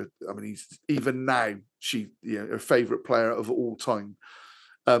 He was he's even now her favourite player of all time.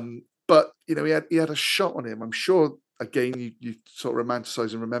 But he had a shot on him. I'm sure again you sort of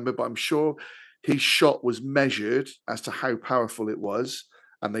romanticize and remember, but I'm sure his shot was measured as to how powerful it was,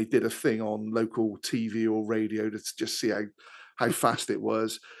 and they did a thing on local TV or radio to just see how fast it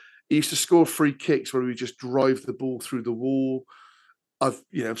was. He used to score free kicks where we just drive the ball through the wall. I've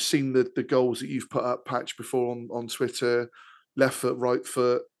seen the goals that you've put up, Patch, before on Twitter. Left foot, right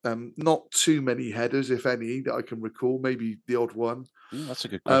foot. Not too many headers, if any, that I can recall. Maybe the odd one. That's a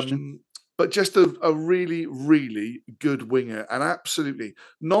good question. But just a really, really good winger, and absolutely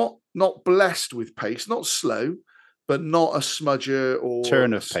not blessed with pace, not slow, but not a smudger or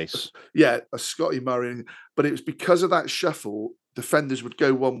turn of pace. A Scotty Murray. But it was because of that shuffle, defenders would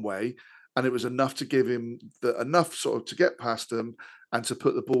go one way, and it was enough to give him enough sort of to get past them and to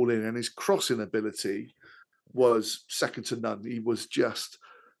put the ball in. And his crossing ability was second to none. He was just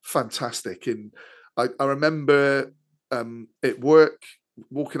fantastic. And I remember at work,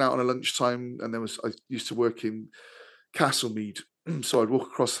 walking out on a lunchtime, and I used to work in Castlemead, so I'd walk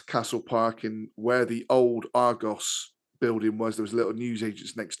across Castle Park, and where the old Argos building was, there was a little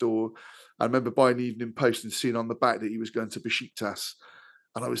newsagents next door. I remember buying the Evening Post and seeing on the back that he was going to Besiktas,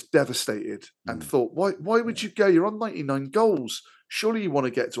 and I was devastated and thought, why would you go? You're on 99 goals. Surely you want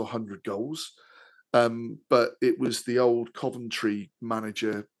to get to 100 goals. But it was the old Coventry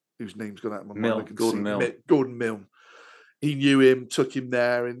manager whose name's gone out of my mind. Gordon Milne. He knew him, took him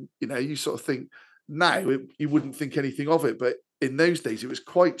there, and you sort of think now you wouldn't think anything of it, but in those days it was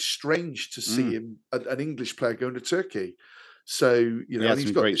quite strange to see him, an English player, going to Turkey. So he had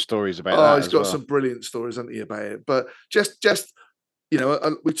some great stories about that. Oh, he's got some brilliant stories, hasn't he, about it? But just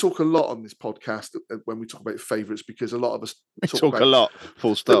we talk a lot on this podcast when we talk about favourites, because a lot of us talk a lot,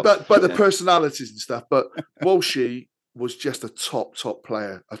 full stop. But the personalities and stuff. But Walshy was just a top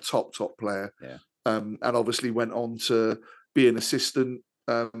player, Yeah. And obviously went on to be an assistant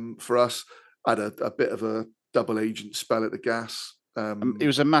for us. Had a bit of a double agent spell at the Gas. It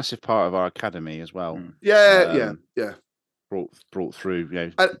was a massive part of our academy as well. Yeah. Brought through,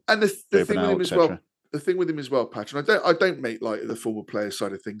 And the thing with him as well. etc. The thing with him as well, Patrick. I don't make light of the forward player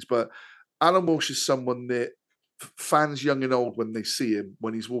side of things, but Alan Walsh is someone that fans young and old when they see him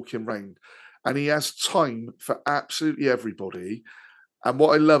when he's walking around, and he has time for absolutely everybody. And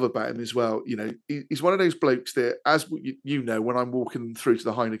what I love about him as well, he's one of those blokes that, as you know, when I'm walking through to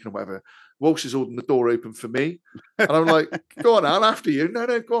the Heineken or whatever, Walsh is holding the door open for me. And I'm like, go on, Al, after you. No,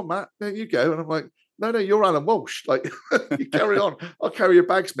 go on, Matt. No, you go. And I'm like, no, you're Alan Walsh. Like, you carry on. I'll carry your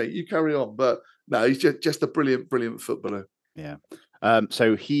bags, mate. You carry on. But no, he's just a brilliant, brilliant footballer. Yeah.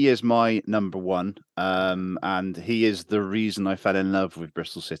 So he is my number one. And he is the reason I fell in love with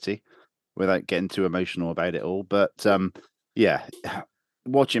Bristol City, without getting too emotional about it all. But yeah,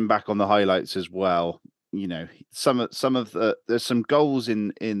 watching back on the highlights as well, some of the there's some goals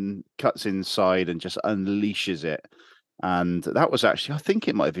in cuts inside and just unleashes it. And that was actually, I think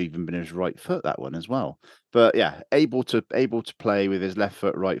it might have even been his right foot, that one as well. But yeah, able to play with his left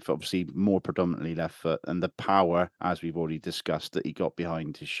foot, right foot, obviously more predominantly left foot, and the power, as we've already discussed, that he got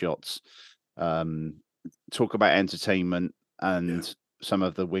behind his shots. Talk about entertainment and some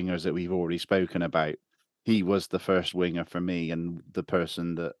of the wingers that we've already spoken about. He was the first winger for me, and the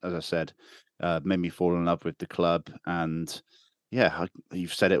person that, as I said, made me fall in love with the club. And yeah,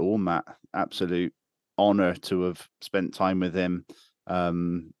 you've said it all, Matt. Absolute honor to have spent time with him.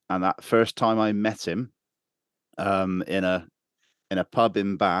 And that first time I met him in a pub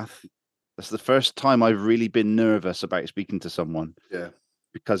in Bath, that's the first time I've really been nervous about speaking to someone. Yeah,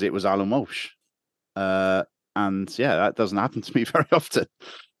 because it was Alan Walsh. And yeah, that doesn't happen to me very often.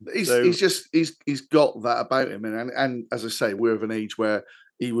 He's got that about him, and as I say, we're of an age where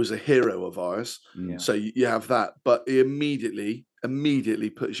he was a hero of ours. Yeah. So you have that, but he immediately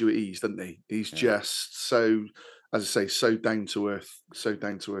puts you at ease, doesn't he? He's just so, as I say, so down to earth. So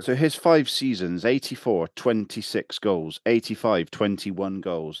his 5 seasons, 84, 26 goals, 85, 21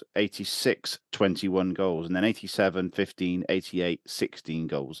 goals, 86, 21 goals, and then 87, 15, 88, 16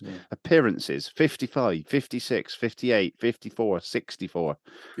 goals. Yeah. Appearances, 55, 56, 58, 54, 64.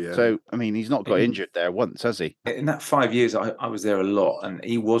 Yeah. So, I mean, he's not got injured there once, has he? In that 5 years, I was there a lot, and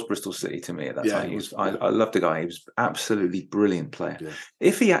he was Bristol City to me at that time. I loved the guy. He was absolutely brilliant player. Yeah.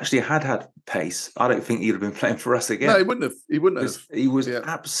 If he actually had pace, I don't think he'd have been playing for us again. No, he wouldn't have. He was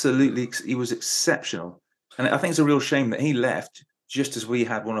absolutely, he was exceptional. And I think it's a real shame that he left just as we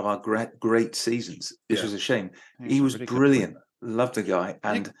had one of our great seasons, which was a shame. He was really brilliant. Loved the guy.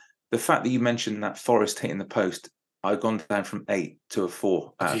 And the fact that you mentioned that Forest hitting the post, I've gone down from 8 to a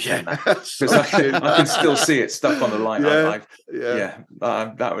 4 out of 10. Because I can still see it stuck on the line. That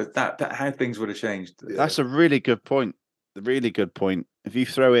was how things would have changed. Yeah. That's a really good point. A really good point. If you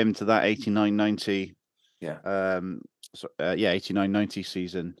throw him to that 89-90 89-90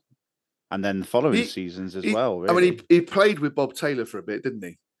 season, and then the following seasons as well. Really. I mean, he played with Bob Taylor for a bit, didn't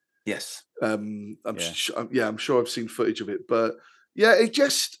he? Yes. I'm sure I've seen footage of it, but yeah, it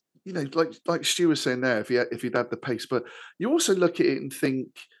just like Stu was saying there, if he'd had the pace, but you also look at it and think,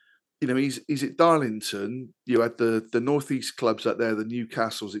 he's at Darlington. You had the northeast clubs up there, the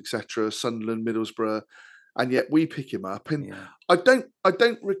Newcastles, etc., Sunderland, Middlesbrough. And yet we pick him up, and I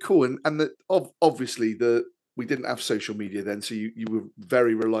don't recall, and that obviously we didn't have social media then, so you were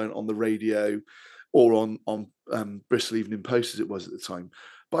very reliant on the radio or on Bristol Evening Post as it was at the time.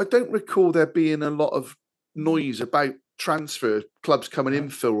 But I don't recall there being a lot of noise about transfer clubs coming in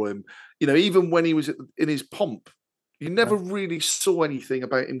for him. Even when he was in his pomp, you never really saw anything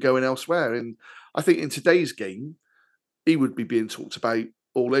about him going elsewhere. And I think in today's game, he would be being talked about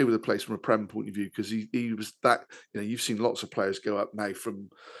all over the place from a Prem point of view, because he was that, you've seen lots of players go up now from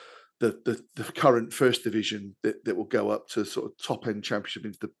the current first division that will go up to sort of top end championship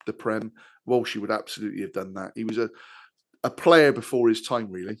into the Prem. Walshy would absolutely have done that. He was a player before his time,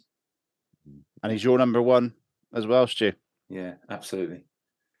 really. And he's your number one as well, Stu. Yeah, absolutely.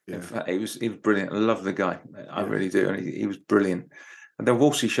 Yeah. In fact, he was brilliant. I love the guy. I really do. And he was brilliant. And the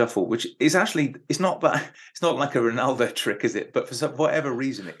Walshy shuffle, which is actually, it's not like a Ronaldo trick, is it? But for whatever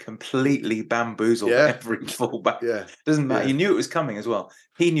reason, it completely bamboozled every fullback. Yeah. Doesn't matter. You knew it was coming as well.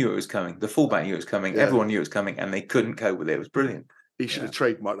 He knew it was coming. The fullback knew it was coming. Yeah. Everyone knew it was coming, and they couldn't cope with it. It was brilliant. He should have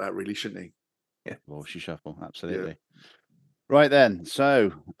trademarked that, really, shouldn't he? Yeah. Walshy shuffle, absolutely. Yeah. Right then.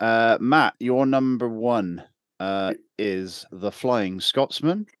 So, Matt, your number one is the Flying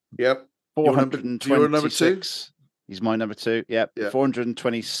Scotsman. Yep. 426. Your number two? He's my number two. Yep.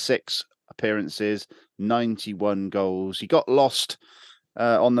 426 appearances, 91 goals. He got lost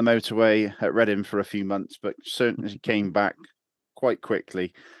on the motorway at Reading for a few months, but certainly came back quite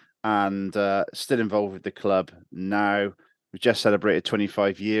quickly, and still involved with the club now. We've just celebrated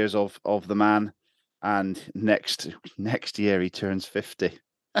 25 years of the man, and next year he turns 50.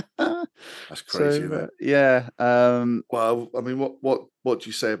 That's crazy, isn't it? Yeah. Well, I mean, what do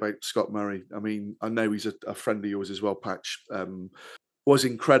you say about Scott Murray? I mean, I know he's a friend of yours as well, Patch. Was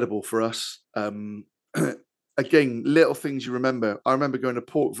incredible for us. Again, little things you remember. I remember going to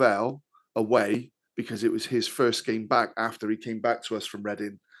Port Vale away because it was his first game back after he came back to us from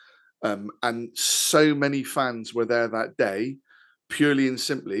Reading. And so many fans were there that day, purely and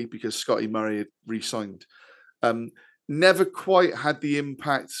simply because Scotty Murray had re-signed. Never quite had the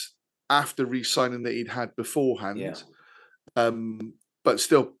impact after re-signing that he'd had beforehand. Yeah. But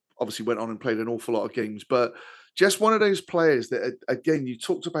still, obviously went on and played an awful lot of games. But just one of those players that, again, you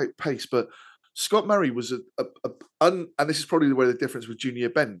talked about pace, but Scott Murray was and this is probably where the difference with Junior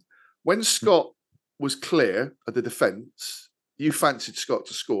Ben. When Scott was clear at the defence, you fancied Scott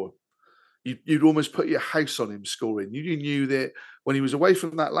to score. You'd almost put your house on him scoring. You knew that when he was away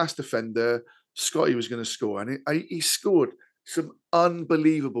from that last defender, Scotty was going to score. And he scored some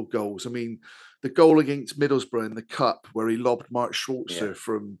unbelievable goals. I mean, the goal against Middlesbrough in the Cup, where he lobbed Mark Schwarzer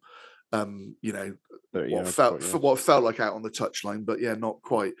from, what felt like out on the touchline, but yeah, not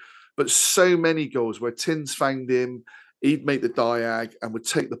quite. But so many goals where Tins found him, he'd make the diag and would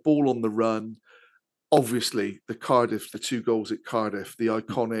take the ball on the run. Obviously, the 2 goals at Cardiff, the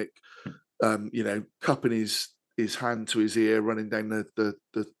iconic, cupping his hand to his ear, running down the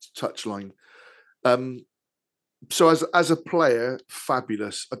touchline. So as a player,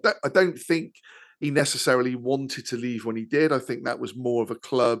 fabulous. I don't think he necessarily wanted to leave when he did. I think that was more of a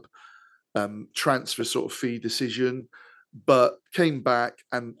club transfer sort of fee decision, but came back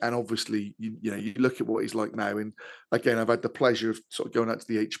and obviously you look at what he's like now. And again, I've had the pleasure of sort of going out to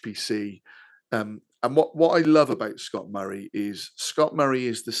the HPC. And what I love about Scott Murray is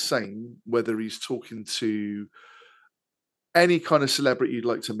the same whether he's talking to any kind of celebrity you'd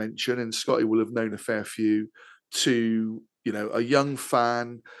like to mention, and Scotty will have known a fair few, to a young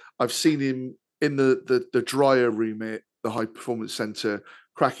fan. I've seen him in the dryer room at the High Performance Centre,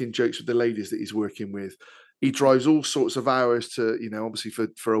 cracking jokes with the ladies that he's working with. He drives all sorts of hours to, obviously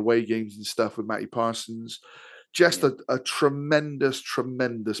for away games and stuff with Matty Parsons. Just a tremendous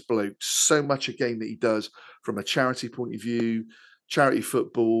bloke. So much again that he does from a charity point of view, charity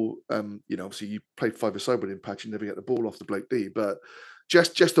football. Obviously you played 5-a-side with him, Patch, you never get the ball off the bloke, do you? But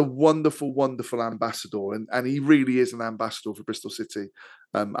just a wonderful ambassador. And he really is an ambassador for Bristol City.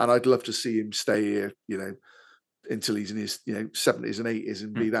 And I'd love to see him stay here, until he's in his 70s and 80s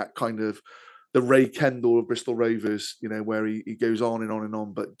and be that kind of the Ray Kendall of Bristol Rovers, where he goes on and on and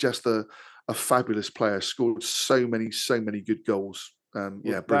on. But just a fabulous player, scored so many good goals.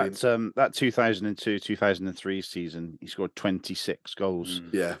 Brilliant. That 2002-2003 season, he scored 26 goals.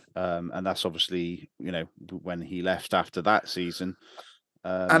 Yeah. And that's obviously, when he left after that season.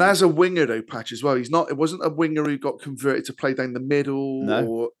 And as a winger, though, Patch, as well, it wasn't a winger who got converted to play down the middle,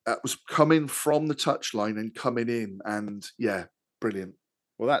 or that was coming from the touchline and coming in. And yeah, brilliant.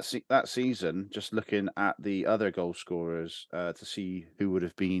 Well, that season, just looking at the other goal scorers to see who would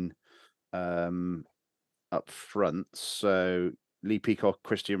have been up front. So Lee Peacock,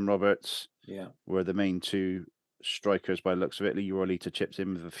 Christian Roberts were the main 2 strikers by the looks of it. Lee Rolita chipped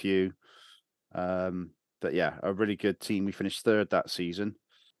in with a few. But yeah, a really good team. We finished 3rd that season.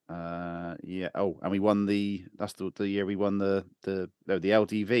 And we won that's the year we won the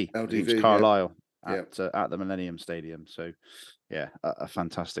LDV against Carlisle at the Millennium Stadium. So yeah, a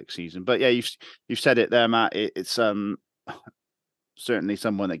fantastic season. But yeah, you've said it there, Matt. It's certainly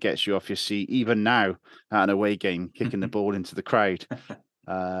someone that gets you off your seat, even now at an away game, kicking the ball into the crowd.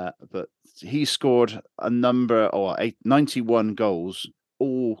 But he scored a number, 91 goals,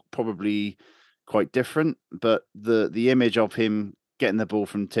 all probably quite different. But the image of him getting the ball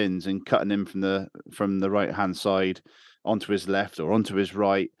from Tins and cutting him from the right hand side onto his left or onto his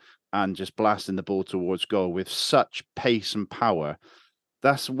right, and just blasting the ball towards goal with such pace and power.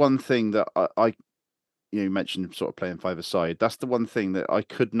 That's one thing that I you mentioned sort of playing 5-a-side. That's the one thing that I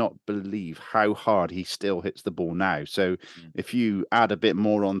could not believe how hard he still hits the ball now. So if you add a bit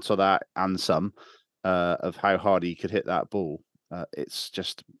more onto that and some of how hard he could hit that ball, it's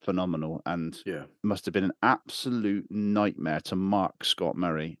just phenomenal. And must have been an absolute nightmare to mark Scott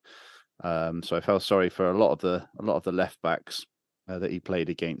Murray. So I felt sorry for a lot of the left backs that he played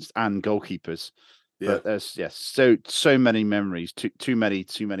against and goalkeepers. Yeah. But there's so many memories, too many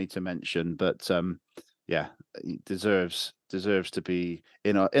to mention. But he deserves deserves to be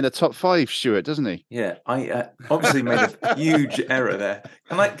in a top 5, Stewart, doesn't he? Yeah, I obviously made a huge error there.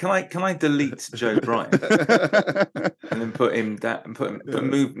 Can I delete Joe Bryan and then put him that and put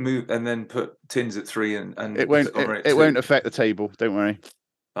move and then put Tins at 3 and It won't. Scott Murray at It 2? won't affect the table. Don't worry.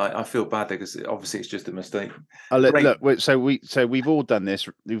 I feel bad there because obviously it's just a mistake. Look. So we've all done this.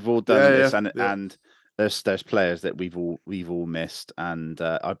 We've all done this, and there's players that we've all missed. And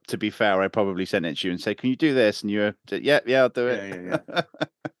to be fair, I probably sent it to you and say, "Can you do this?" And you're, yeah, I'll do it.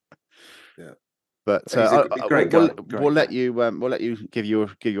 Yeah. But He's a great guy. We'll let you give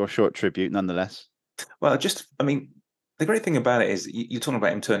your short tribute, nonetheless. Well, the great thing about it is you're talking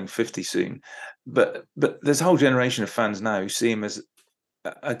about him turning 50 soon, but there's a whole generation of fans now who see him as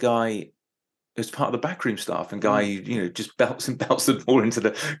a guy who's part of the backroom staff and guy who just belts the ball into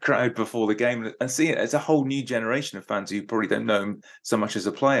the crowd before the game, and see it as a whole new generation of fans who probably don't know him so much as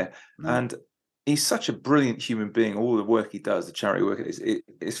a player. No. And he's such a brilliant human being. All the work he does, the charity work,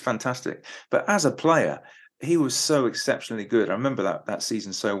 is fantastic. But as a player, he was so exceptionally good. I remember that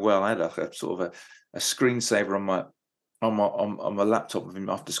season so well. I had a sort of a screensaver on my laptop of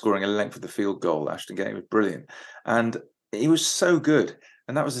him after scoring a length of the field goal. Ashton game was brilliant, and he was so good.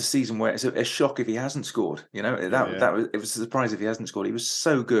 And that was a season where it's a shock if he hasn't scored. It was a surprise if he hasn't scored. He was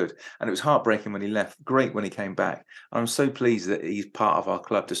so good, and it was heartbreaking when he left. Great when he came back. I'm so pleased that he's part of our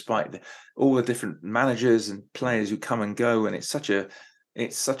club, despite all the different managers and players who come and go. And it's such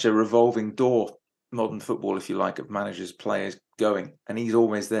a revolving door, modern football, if you like, of managers, players going, and he's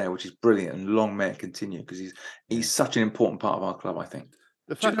always there, which is brilliant. And long may it continue, because he's such an important part of our club, I think.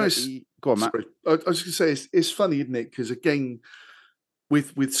 The fact go on, Matt. Sorry, I was just going to say it's funny, isn't it? Because again,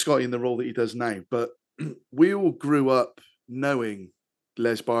 with Scotty in the role that he does now, but we all grew up knowing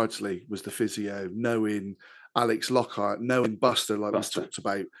Les Bardsley was the physio, knowing Alex Lockhart, knowing Buster, like we talked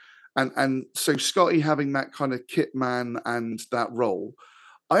about, and so Scotty having that kind of kit man and that role,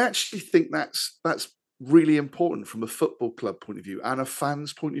 I actually think that's really important from a football club point of view and a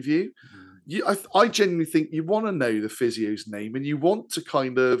fan's point of view. I genuinely think you want to know the physio's name and you want to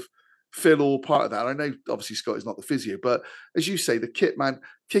kind of feel all part of that. I know obviously Scott is not the physio, but as you say, the kit man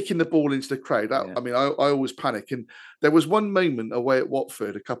kicking the ball into the crowd. I mean, I always panic. And there was one moment away at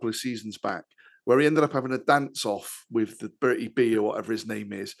Watford a couple of seasons back where he ended up having a dance off with the Bertie B or whatever his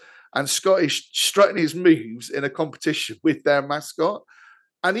name is. And Scott is strutting his moves in a competition with their mascot.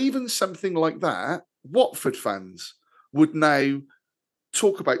 And even something like that, Watford fans would now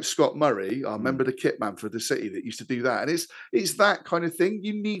talk about Scott Murray. I remember the kit man for the City that used to do that. And it's that kind of thing.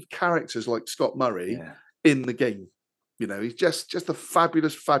 You need characters like Scott Murray in the game. He's just a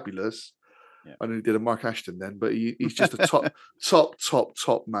fabulous. Yeah. I know he did a Mark Ashton then, but he's just a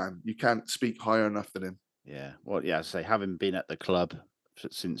top man. You can't speak higher enough than him. Yeah. Well, yeah, so having been at the club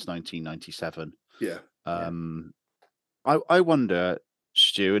since 1997. Yeah. I wonder,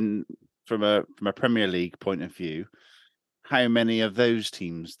 Stu, and from a Premier League point of view, how many of those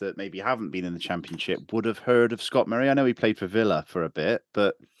teams that maybe haven't been in the Championship would have heard of Scott Murray? I know he played for Villa for a bit,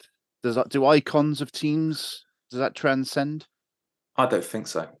 but do icons of teams, does that transcend? I don't think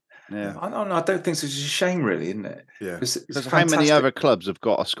so. Yeah, I don't think so. It's a shame, really, isn't it? Yeah. Because how many other clubs have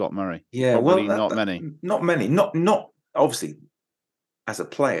got a Scott Murray? Yeah, probably not many. Not many. Not obviously. As a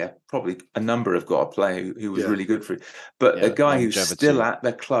player, probably a number have got a player who was really good for it. But a guy who's still at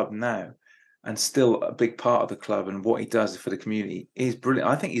the club now and still a big part of the club and what he does for the community is brilliant.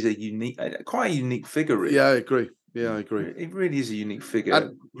 I think he's quite a unique figure, really. Yeah, I agree. Yeah, I agree. It really is a unique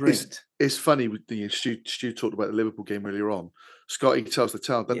figure. It's funny, Stu talked about the Liverpool game earlier on. Scotty tells the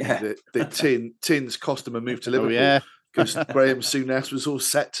tale, doesn't he, that Tins cost him a move to Liverpool because Graham Souness was all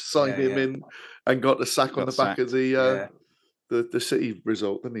set to sign him in and got the sack on the back of the City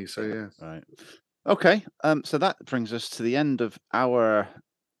result, didn't he? So yeah. Right. Okay. So that brings us to the end of our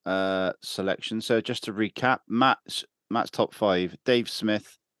selection. So just to recap, Matt's top 5: Dave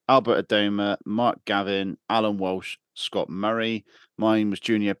Smith, Albert Adoma, Mark Gavin, Alan Walsh, Scott Murray. Mine was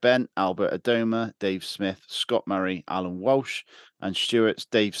Junior Bent, Albert Adoma, Dave Smith, Scott Murray, Alan Walsh, and Stuart's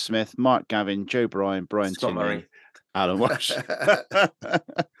Dave Smith, Mark Gavin, Joe Bryan, Brian Scott Tierney, Murray, Alan Walsh.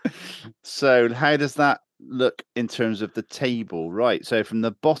 So how does that look in terms of the table? Right. So from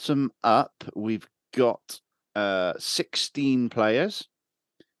the bottom up, we've got 16 players.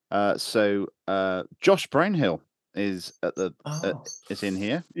 So Josh Brownhill is at the is in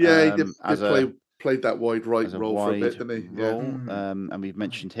here. Yeah, he played that wide right role for a bit, didn't he? Role, and we've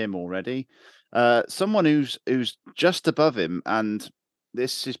mentioned him already. Someone who's just above him, and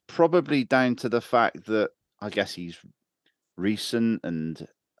this is probably down to the fact that I guess he's recent and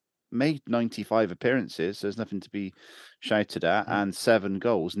made 95 appearances. So there's nothing to be shouted at, and 7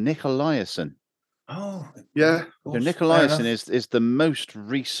 goals. Nick Eliasson. Oh, Yeah. So Nicolaisen is the most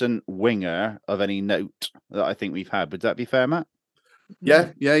recent winger of any note that I think we've had. Would that be fair, Matt?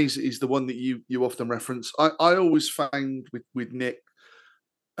 Yeah, he's the one that you often reference. I always found with Nick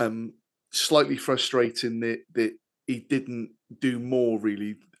slightly frustrating that he didn't do more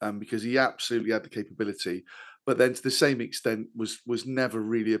really, because he absolutely had the capability, but then to the same extent was never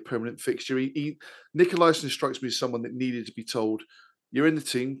really a permanent fixture. Nicolaisen strikes me as someone that needed to be told, "You're in the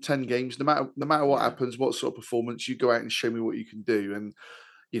team, 10 games, no matter what happens, what sort of performance, you go out and show me what you can do." And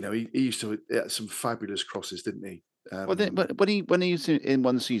he used to hit some fabulous crosses, didn't he? Well, when he was in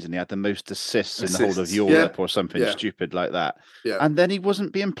one season, he had the most assists in the whole of Assists. Europe or something Yeah. stupid like that. Yeah. And then he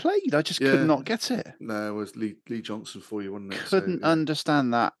wasn't being played. I just could Yeah. not get it. No, it was Lee Johnson for you, wasn't it? Couldn't So, yeah.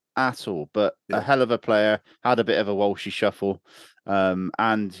 understand that at all. But a Yeah. hell of a player, had a bit of a Walshy shuffle.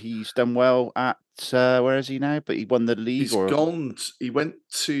 And he's done well at where is he now? But he won the league. He went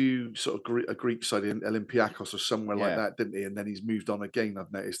to sort of a Greek side in Olympiacos or somewhere like Yeah. that, didn't he? And then he's moved on again,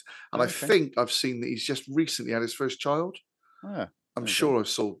 I've noticed. And I Okay. think I've seen that he's just recently had his first child. Ah, I'm okay. sure I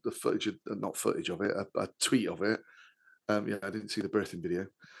saw the footage, not footage of it, a tweet of it. I didn't see the birthing video.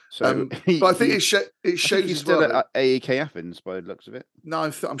 So, But I think it shows he's as still well. at AEK Athens by the looks of it. No,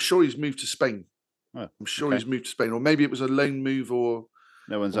 I'm sure he's moved to Spain. Oh, I'm sure okay. he's moved to Spain, or maybe it was a loan move, or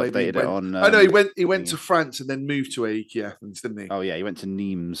No one's or maybe updated it on. I know he went thingy. to France and then moved to AEK Athens, didn't he? Oh yeah, he went to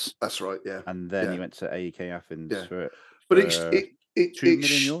Nîmes. That's right. Yeah, And then yeah. he went to AEK Athens Yeah. for But it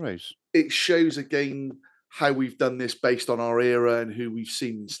 €2 million. It shows again how we've done this based on our era and who we've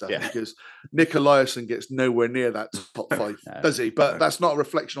seen and stuff. Yeah. Because Nick Eliasson gets nowhere near that top 5, No. does he? But that's not a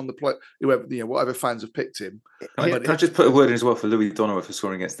reflection on the play. Whoever whatever fans have picked him. Can I just put a word in as well for Louis Donovan for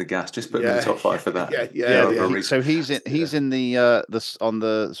scoring against the Gas? Just put him in the top 5 for that. So he's in the on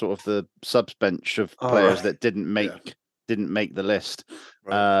the sort of the subs bench of players that didn't make the list.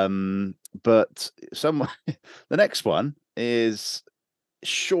 Right. But the next one is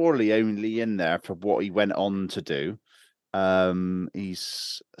surely only in there for what he went on to do.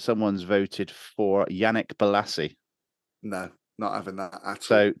 Someone's voted for Yannick Bolasie. No, not having that at all.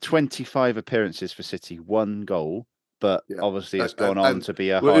 So 25 appearances for City, 1 goal, but obviously has gone on to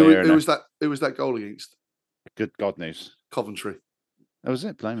be a higher. Who was that goal against? Good God knows. Coventry. Oh, was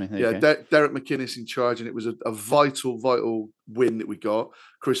it? Blimey. Derek McInnes in charge, and it was a vital win that we got.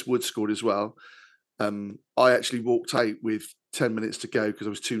 Chris Wood scored as well. I actually walked out with 10 minutes to go because I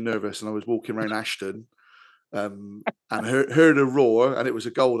was too nervous, and I was walking around Ashton and heard a roar, and it was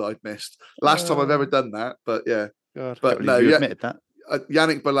a goal that I'd missed. Last time I've ever done that, but yeah. God, but no, you admitted that.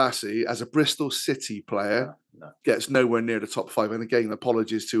 Yannick Bolasie, as a Bristol City player, gets nowhere near the top 5. And again,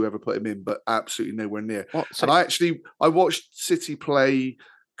 apologies to whoever put him in, but absolutely nowhere near. And I watched City play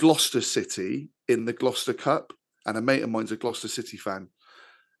Gloucester City in the Gloucester Cup, and a mate of mine's a Gloucester City fan.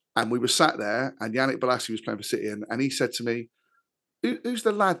 And we were sat there, and Yannick Bolasie was playing for City, and he said to me, "Who's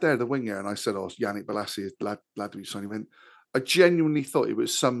the lad there, the winger?" And I said, "Oh, it's Yannick Bolasie, lad we signed." He went, "I genuinely thought he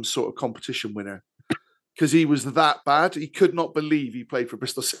was some sort of competition winner because he was that bad. He could not believe he played for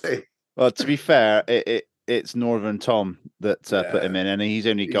Bristol City." Well, to be fair, it's Northern Tom that put him in, and he's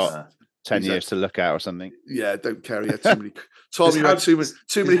only got 10 years to look at or something. Yeah, don't care. He had too many. Tom, you had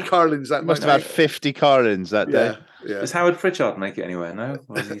too many Carlins that must have had 50 Carlins that day. Yeah. Does Howard Pritchard make it anywhere? No,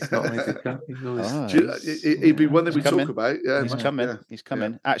 he's not made the cut. He'd be one that we talk about. Yeah, he's coming. Yeah. He's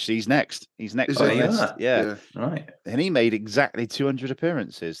coming. Actually, he's next. He's next on the list. Yeah, right. And he made exactly 200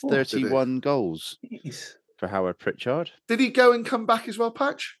 appearances, 31 goals for Howard Pritchard. Did he go and come back as well,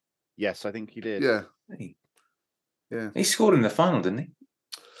 Patch? Yes, I think he did. Yeah. Yeah. He scored in the final, didn't he?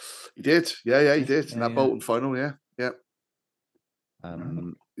 He did. Yeah, he did. In that Bolton final, yeah. Yeah.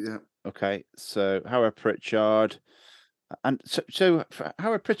 Okay, so Howard Pritchard. And so for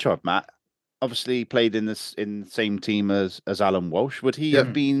Howard Pritchard, Matt, obviously played in the same team as Alan Walsh. Would he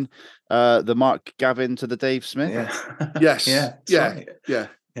have been the Mark Gavin to the Dave Smith? Yeah. Yes. Yeah.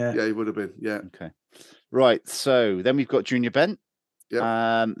 Yeah, he would have been. Yeah. Okay. Right. So then we've got Junior Bent.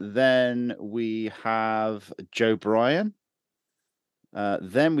 Yeah. Then we have Joe Bryan.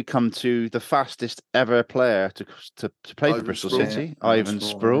 Then we come to the fastest ever player to play for Bristol City, Ivan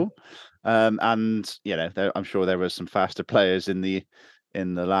Sproul. And I'm sure there were some faster players in the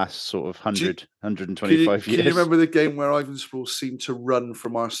last sort of 125 years. Can you remember the game where Ivan Sproul seemed to run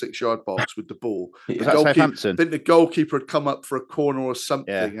from our 6-yard box with the ball? Southampton. I think the goalkeeper had come up for a corner or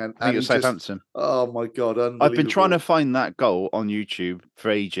something. Yeah, I think it was Southampton. Oh my God! I've been trying to find that goal on YouTube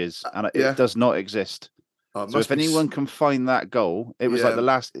for ages, and it does not exist. So if anyone can find that goal, it was like the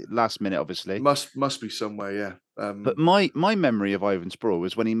last minute, obviously. Must be somewhere, yeah. But my memory of Ivan Sproul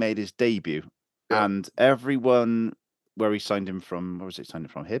was when he made his debut, and everyone where he signed him from, where was it signed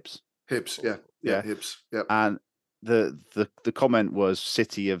him from? Hibs? Hibs, yeah. Yeah. Hibs. Yep. And the comment was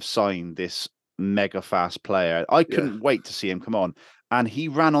City have signed this mega fast player. I couldn't wait to see him come on, and he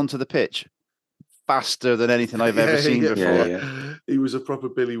ran onto the pitch faster than anything I've ever seen before. Yeah. He was a proper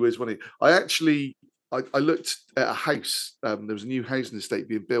Billy Whiz, wasn't he? I looked at a house. There was a new housing estate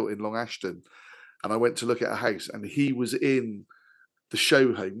being built in Long Ashton, and I went to look at a house, and he was in the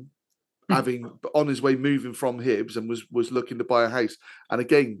show home, having on his way moving from Hibs, and was looking to buy a house. And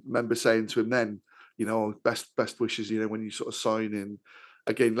again, remember saying to him then, best wishes, when you sort of sign in.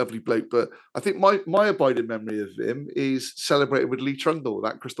 Again, lovely bloke. But I think my abiding memory of him is celebrating with Lee Trundle,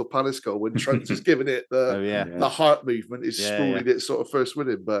 that Crystal Palace goal, when Trundle's just giving it the heart movement, is spooling it sort of first with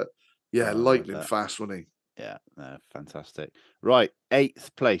him. But lightning fast, wasn't he? Yeah, no, fantastic. Right,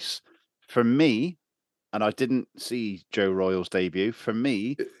 8th place. For me, and I didn't see Joe Royal's debut, for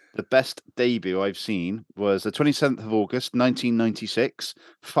me, the best debut I've seen was the 27th of August, 1996,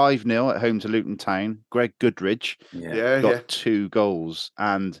 5-0 at home to Luton Town. Greg Goodridge got 2 goals.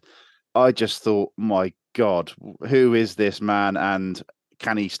 And I just thought, my God, who is this man and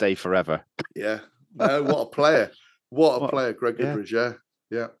can he stay forever? Yeah. No, what a player. What a player, Greg Goodridge,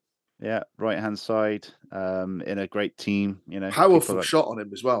 yeah. Yeah, right-hand side, in a great team. Powerful shot on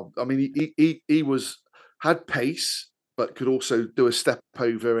him as well. I mean, he had pace, but could also do a step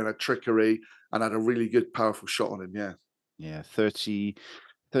over and a trickery, and had a really good, powerful shot on him. Yeah, 38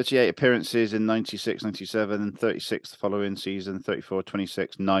 appearances in 96, 97, and 36 the following season, 34,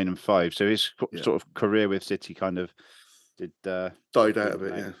 26, 9 and 5. So his sort of career with City kind of did died out of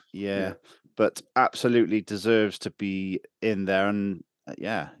it. Yeah, but absolutely deserves to be in there. And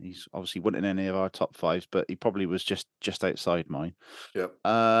he's obviously wasn't in any of our top 5s, but he probably was just outside mine. Yep.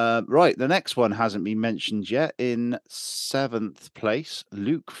 Right, the next one hasn't been mentioned yet. In 7th place,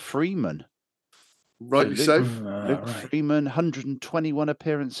 Luke Freeman. Rightly so. Luke Freeman, 121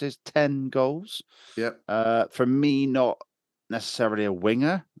 appearances, 10 goals. Yep. For me, not necessarily a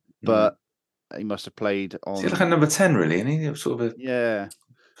winger, but he must have played on. Is he like a number 10, really? And he sort of Yeah.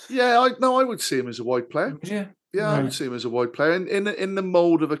 I would see him as a wide player. I would see him as a wide player, in the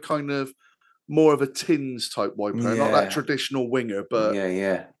mould of a kind of more of a Tins type wide player, not that traditional winger, but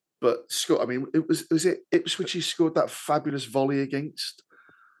But Scott, I mean, was it Ipswich he scored that fabulous volley against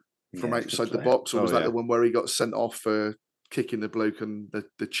from outside the box, or was that the one where he got sent off for kicking the bloke and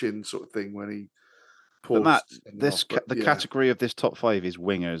the chin sort of thing when he paused? But Matt, the category of this top 5 is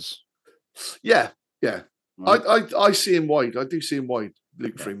wingers. Yeah. Right. I see him wide. I do see him wide,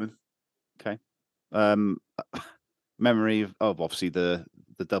 Luke Freeman. Okay. Memory of obviously the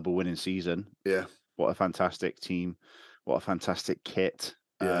double winning season. Yeah. What a fantastic team. What a fantastic kit.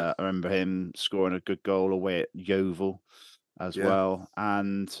 I remember him scoring a good goal away at Yeovil as well.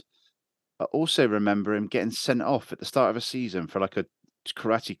 And I also remember him getting sent off at the start of a season for like a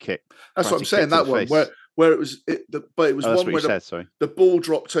karate kick. That's what I'm saying. That one where it was, but it was one where the ball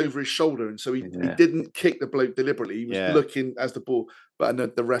dropped over his shoulder, and so he didn't kick the bloke deliberately. He was looking as the ball,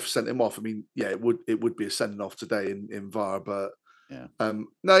 but the ref sent him off. I mean, it would be a sending off today in VAR, but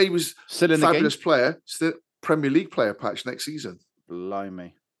no, he was still in fabulous player, still Premier League player patch next season.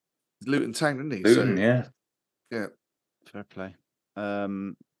 Blimey. Luton Town, isn't he? Luton, yeah. Fair play.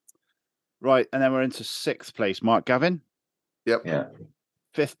 Right, and then we're into 6th place, Mark Gavin. Yep. Yeah.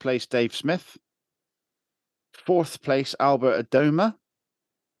 5th place, Dave Smith. 4th place, Albert Adoma.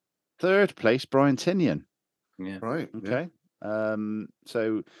 3rd place, Brian Tinian. Yeah. Right. Okay. Yeah.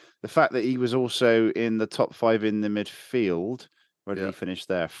 So the fact that he was also in the top 5 in the midfield, where did he finish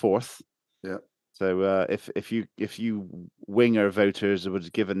there? 4th. Yeah. So if you winger voters would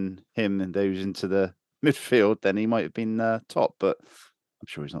have given him and those into the midfield, then he might have been top, but I'm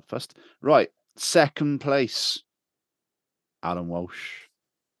sure he's not fussed. Right, 2nd place, Alan Walsh.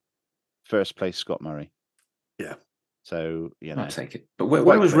 1st place, Scott Murray. Yeah. So I'll take it. But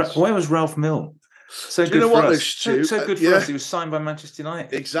where was Ralph Mill? So good for us. So good for us. He was signed by Manchester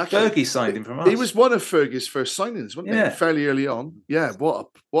United. Exactly. Fergie signed him from us. He was one of Fergie's first signings, wasn't he? Fairly early on. Yeah. What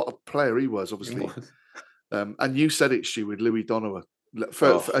a player he was, obviously. And you said it, Stu, with Louis Donovan.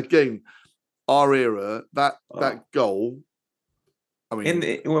 For again, our era, that goal. I mean,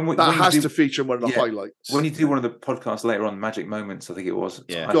 that has to feature in one of the highlights. When you do one of the podcasts later on, Magic Moments, I think it was.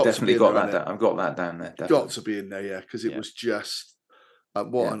 Yeah, I've definitely got that down. I've got that down there. Definitely. Got to be in there, because it was just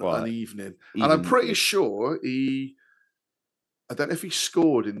an evening. And I'm pretty sure I don't know if he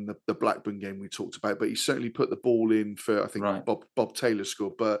scored in the Blackburn game we talked about, but he certainly put the ball in for, I think, Bob Taylor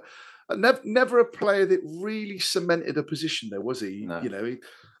scored. But never a player that really cemented a position there, was he? No.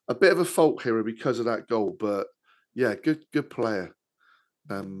 A bit of a fault hero because of that goal. But, yeah, good player.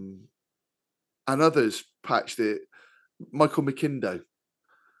 And others patched it. Michael McKindo.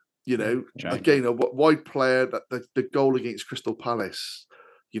 You know, Shame. again, a wide player. That the goal against Crystal Palace,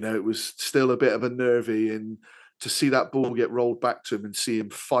 you know, it was still a bit of a nervy, and to see that ball get rolled back to him and see him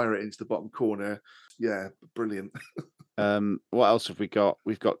fire it into the bottom corner, yeah, brilliant. What else have we got?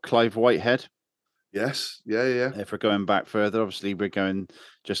 We've got Clive Whitehead. Yes, yeah. If we're going back further, obviously we're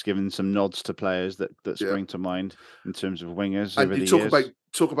just giving some nods to players that spring to mind in terms of wingers And over you the talk years.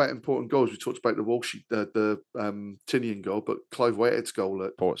 about important goals. We talked about the Walshy, the Tinian goal, but Clive Whitehead's goal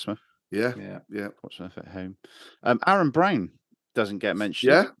at Portsmouth. yeah. Portsmouth at home. Aaron Brown doesn't get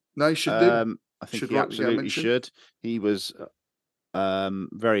mentioned. Yeah, no, he should do. I think Should he rightly get absolutely mentioned. should. He was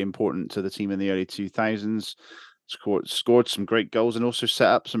very important to the team in the early 2000s. Scored some great goals and also set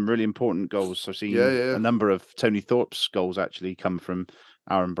up some really important goals. So I've seen a number of Tony Thorpe's goals actually come from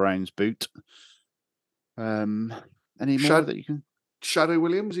Aaron Brown's boot. Any more that you can? Shadow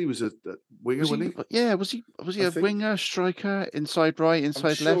Williams, he was a winger, wasn't he? Yeah, was he a winger, striker, inside right,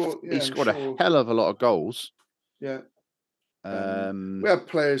 inside left? He scored a hell of a lot of goals. Yeah. We had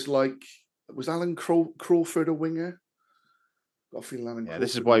players like, was Alan Crawford a winger? Got a feeling Alan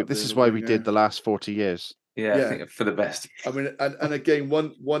Crawford. This is why we did the last 40 years. Yeah, I think for the best. I mean, and again,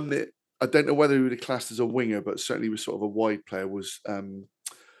 one that I don't know whether he would have classed as a winger, but certainly was sort of a wide player, was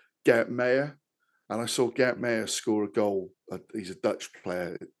Gert Meyer. And I saw Gert Meyer score a goal. He's a Dutch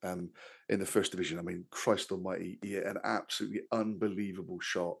player in the first division. I mean, Christ almighty, he hit an absolutely unbelievable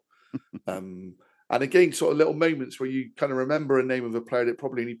shot. And again, sort of little moments where you kind of remember a name of a player that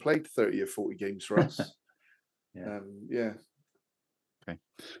probably only played 30 or 40 games for us. Okay.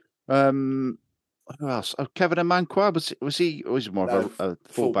 Who else? Oh, Kevin Amankwa, was he more of a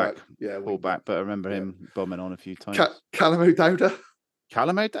fullback? Yeah, fullback. But I remember him bombing on a few times. Callum O'Dowda.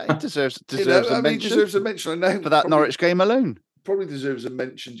 Callum O'Dowda deserves He deserves a mention. I know for that Norwich game alone. Probably deserves a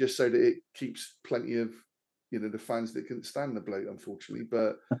mention just so that it keeps plenty of the fans that couldn't stand the bloke, unfortunately.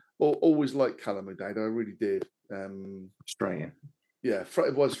 But always liked Callum O'Dowda. I really did. Frustrating. Yeah,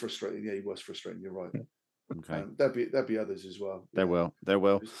 it was frustrating. Yeah, he was frustrating. You're right. Okay. There'll be others as well. There will.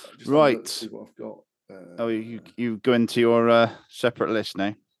 Just right. See what I've got. You go into your separate list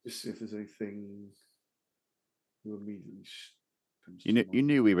now. Just see if there's anything you immediately. You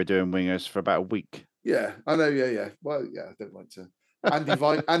knew we were doing wingers for about a week. Yeah, I know. Yeah. Well, yeah, I don't like to. Andy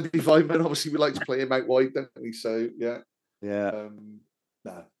Vineman, obviously, we like to play him out wide, don't we? So yeah. No,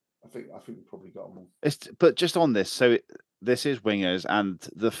 I think we probably got them all. But just on this, so this is wingers, and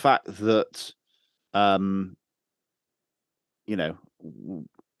the fact that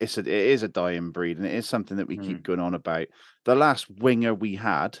it is a dying breed, and it is something that we keep going on about. The last winger we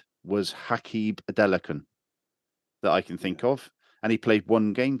had was Hakib Adelakun that I can think of, and he played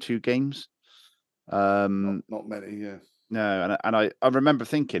 2 games. Not many, yeah. No, and I remember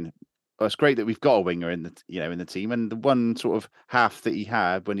thinking, well, it's great that we've got a winger in the team, and the one sort of half that he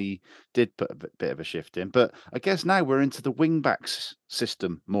had when he did put a bit of a shift in. But I guess now we're into the wing backs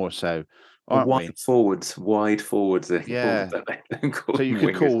system more so. Wide forwards. Yeah. So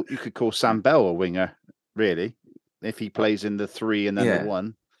you could call Sam Bell a winger, really, if he plays in the 3 and then the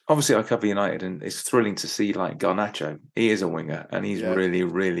 1. Obviously, I cover United, and it's thrilling to see like Garnacho. He is a winger, and he's really,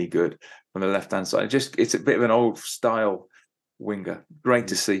 really good on the left-hand side. It's a bit of an old style winger. Great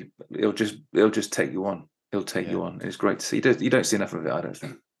to see. He'll just take you on. He'll take you on. It's great to see. You don't see enough of it, I don't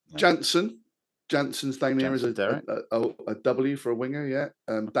think. Jansen's down there as a W for a winger, yeah.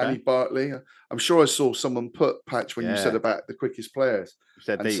 Danny Bartley. I'm sure I saw someone put, Patch, when you said about the quickest players. He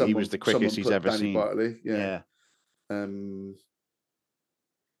said he was the quickest he's ever seen. Bartley, yeah.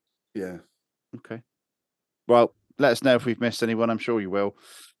 Yeah. Okay. Well, let us know if we've missed anyone. I'm sure you will.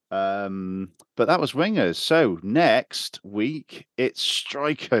 But that was wingers. So next week it's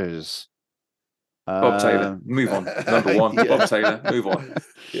strikers. Bob Taylor, move on. Number 1, Bob Taylor, move on.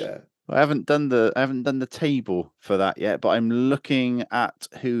 Yeah. I haven't done the table for that yet, but I'm looking at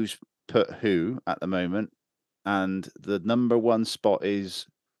who's put who at the moment, and the number 1 spot is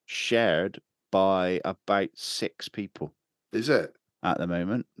shared by about 6 people. Is it? At the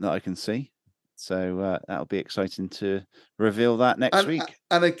moment that I can see. So that'll be exciting to reveal that next week.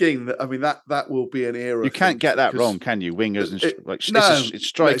 And again, I mean that will be an era. You can't get that wrong, can you? Wingers and it's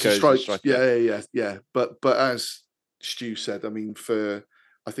strikers. Yeah. But as Stu said, I mean, for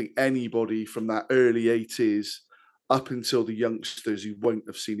I think anybody from that early 80s up until the youngsters who won't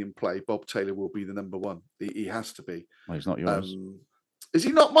have seen him play, Bob Taylor will be the number 1. He has to be. Well, he's not yours. Is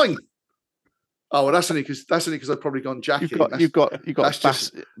he not mine? Oh, well, that's only because I've probably gone Jackie. You've got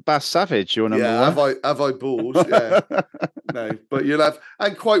Bass Savage. You're number 1. Have I balls? Yeah. No, but you'll have,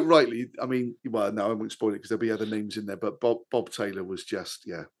 and quite rightly. I mean, well, no, I won't spoil it because there'll be other names in there. But Bob Taylor was just,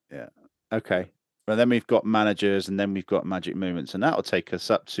 yeah. Okay. Well, then we've got managers, and then we've got magic moments, and that'll take us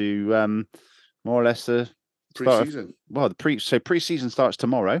up to more or less the start of- Pre-season. pre-season starts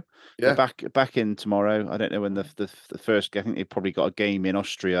tomorrow. Yeah. They're back in tomorrow. I don't know when the first. I think they've probably got a game in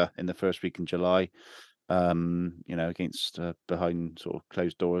Austria in the first week in July. Against behind sort of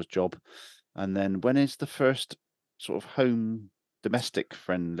closed doors job. And then when is the first sort of home domestic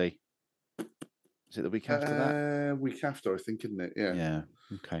friendly? Is it the week after that? Week after, I think, isn't it? Yeah. Yeah.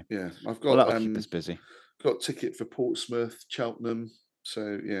 Okay. Yeah. I've Well, got that'll keep us busy. got ticket for Portsmouth, Cheltenham.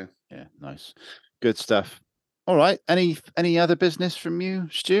 So yeah. Yeah, nice. Good stuff. All right. Any other business from you,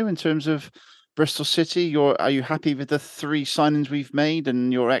 Stu, in terms of Bristol City? Are you happy with the 3 signings we've made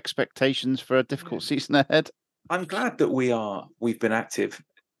and your expectations for a difficult season ahead? I'm glad that we've been active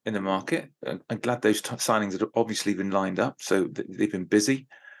in the market. I'm glad those signings have obviously been lined up, so they've been busy.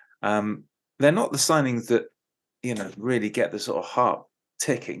 They're not the signings that really get the sort of heart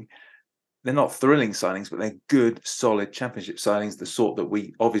ticking. They're not thrilling signings, but they're good, solid Championship signings, the sort that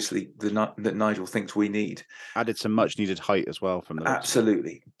that Nigel thinks we need. Added some much needed height as well from the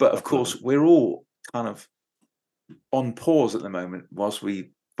absolutely. But of course, we're all kind of on pause at the moment whilst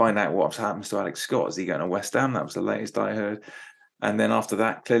we find out what happens to Alex Scott. Is he going to West Ham? That was the latest I heard. And then after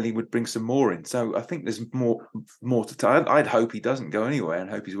that, clearly would bring some more in. So I think there's more to tell. I'd hope he doesn't go anywhere and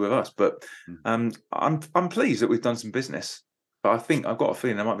hope he's with us. But I'm pleased that we've done some business. But I think I've got a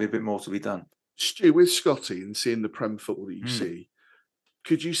feeling there might be a bit more to be done. Stu, with Scotty and seeing the Prem football that you see,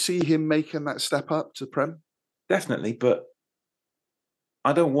 could you see him making that step up to Prem? Definitely, but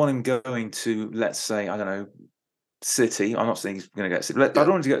I don't want him going to, let's say, I don't know, City. I'm not saying he's going to get City. But I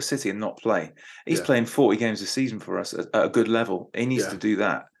don't want him to go to City and not play. He's playing 40 games a season for us at a good level. He needs to do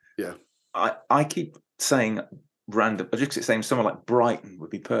that. Yeah. I keep saying random. I just keep saying someone like Brighton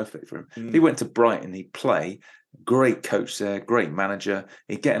would be perfect for him. If he went to Brighton, he'd play. Great coach there, great manager.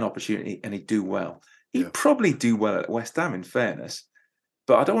 He'd get an opportunity and he'd do well. He'd probably do well at West Ham, in fairness.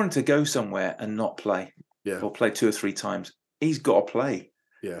 But I don't want him to go somewhere and not play. Yeah. Or play 2 or 3 times. He's got to play.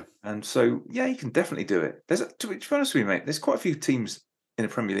 Yeah. And so, he can definitely do it. To be honest with you, mate, there's quite a few teams in the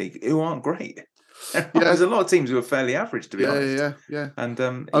Premier League who aren't great. There's a lot of teams who are fairly average, to be honest. Yeah. And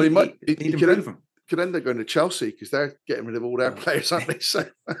he can improve them. Could end up going to Chelsea because they're getting rid of all their players, aren't they? So,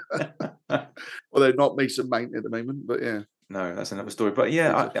 well, they're not Mason Mount at the moment, but yeah. No, that's another story. But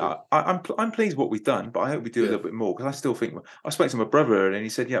I'm pleased what we've done, but I hope we do a little bit more because I still think I spoke to my brother and he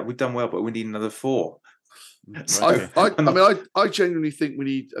said, "Yeah, we've done well, but we need another 4." So, I genuinely think we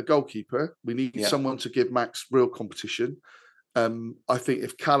need a goalkeeper. We need someone to give Max real competition. I think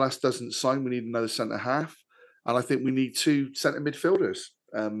if Callas doesn't sign, we need another centre half, and I think we need 2 centre midfielders.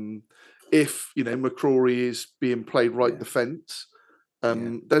 If McCrory is being played right defence,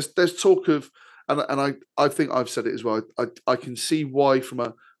 there's talk of, and I think I've said it as well. I can see why from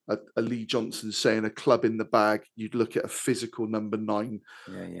a Lee Johnson saying a club in the bag, you'd look at a physical number 9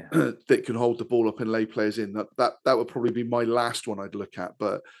 that can hold the ball up and lay players in. That would probably be my last one I'd look at.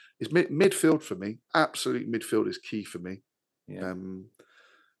 But it's midfield for me. Absolute midfield is key for me.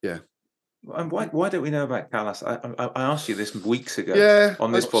 Yeah. And why don't we know about Callas? I asked you this weeks ago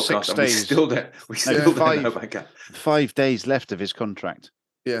on this podcast, and we still don't know about Callas. 5 days left of his contract.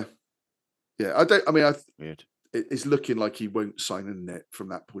 Yeah. Weird. It's looking like he won't sign a net from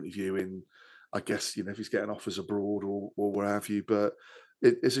that point of view. In I guess if he's getting offers abroad or what have you, but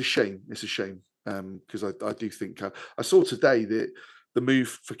it's a shame. It's a shame because I do think I saw today that the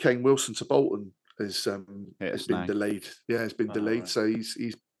move for Kane Wilson to Bolton has been delayed. Yeah, it's been delayed. Right. So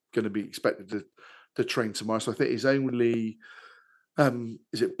he's going to be expected to train tomorrow. So I think he's only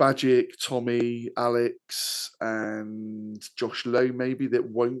is it Bajic, Tommy, Alex, and Josh Lowe maybe that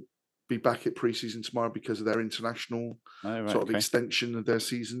won't be back at pre-season tomorrow because of their international sort of extension of their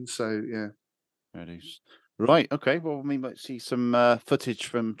season. So Right. Okay. Well, we might see some footage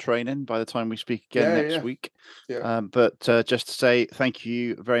from training by the time we speak again next week. Yeah. But just to say thank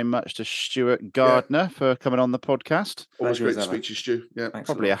you very much to Stewart Gardner for coming on the podcast. Always great to speak to you, Stu. Yeah.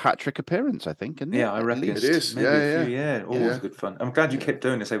 Probably a hat-trick appearance, I think, isn't it? Yeah, I reckon it is. Always good fun. I'm glad you kept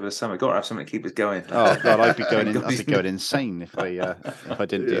doing this over the summer. Got to have something to keep us going. Oh God, I'd be going insane if I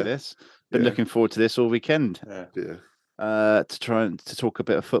didn't do this. Been looking forward to this all weekend. To try and to talk a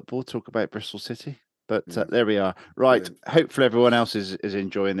bit of football, talk about Bristol City. But there we are. Right. Hopefully everyone else is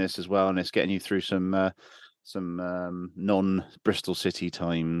enjoying this as well, and it's getting you through some non-Bristol City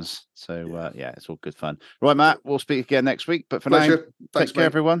times. So it's all good fun. Right, Matt. We'll speak again next week. But for now, take care,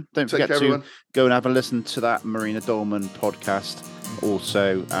 everyone. Don't forget to go and have a listen to that Marina Dolman podcast.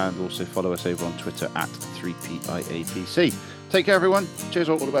 Also follow us over on Twitter at 3PIAPC. Take care, everyone. Cheers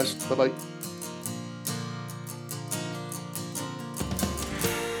all. All the best. Bye bye.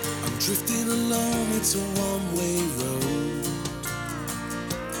 Drifting along, it's a one-way road.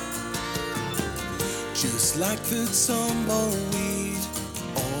 Just like the tumbleweed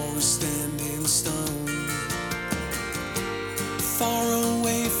or a standing stone. Far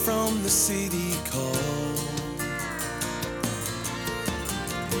away from the city core,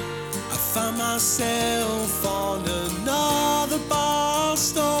 I find myself on another bar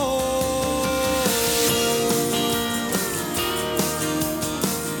stool.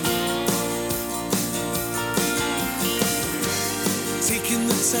 Taking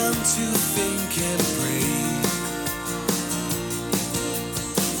the time to think and pray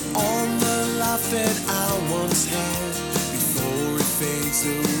on the life that I once had before it fades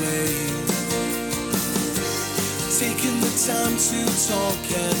away. Taking the time to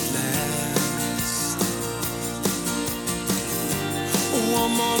talk at last,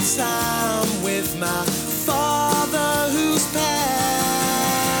 one more time with my father who's passed.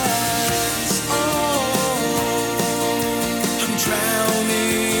 Oh, I'm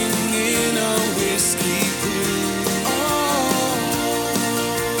drowning in a whiskey pool. Oh,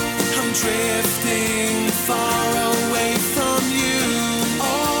 I'm drifting far away from you. Oh,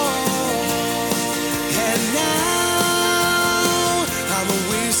 and now I'm a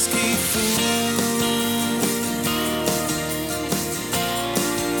whiskey fool.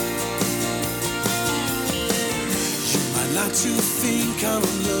 You might like to think I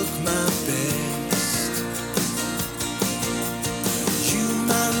don't look my best. You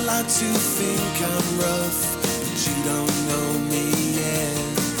might like to think I'm rough, but you don't know me yet.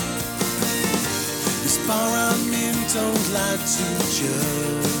 This bar I'm in don't like to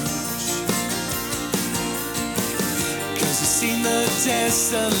judge, 'cause I've seen the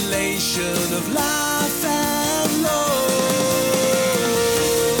desolation of life and love.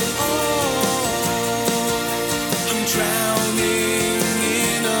 Oh, I'm drowning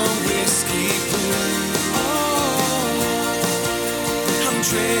in a whiskey pool. Oh, I'm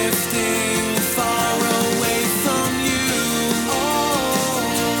drifting far away from you. Oh,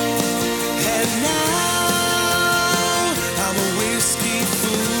 and now I'm a whiskey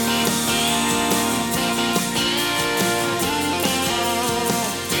fool.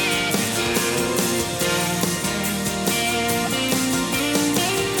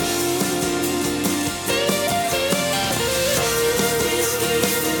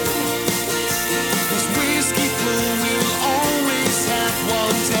 This whiskey pool will always have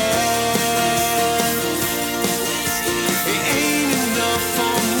one death. It ain't enough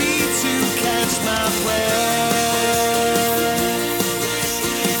for me to catch my breath.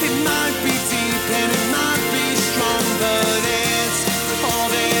 It might be deep and it might be strong, but it's all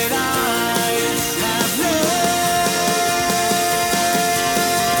that I have left.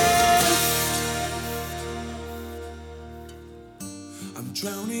 I'm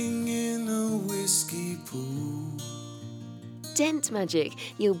drowning in a whiskey pool. Dent Magic,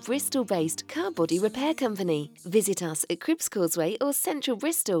 your Bristol-based car body repair company. Visit us at Cribbs Causeway or Central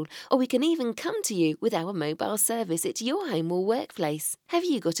Bristol, or we can even come to you with our mobile service at your home or workplace. Have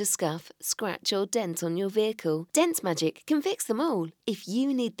you got a scuff, scratch or dent on your vehicle? Dent Magic can fix them all. If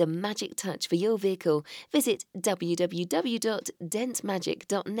you need the magic touch for your vehicle, visit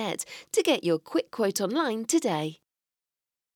www.dentmagic.net to get your quick quote online today.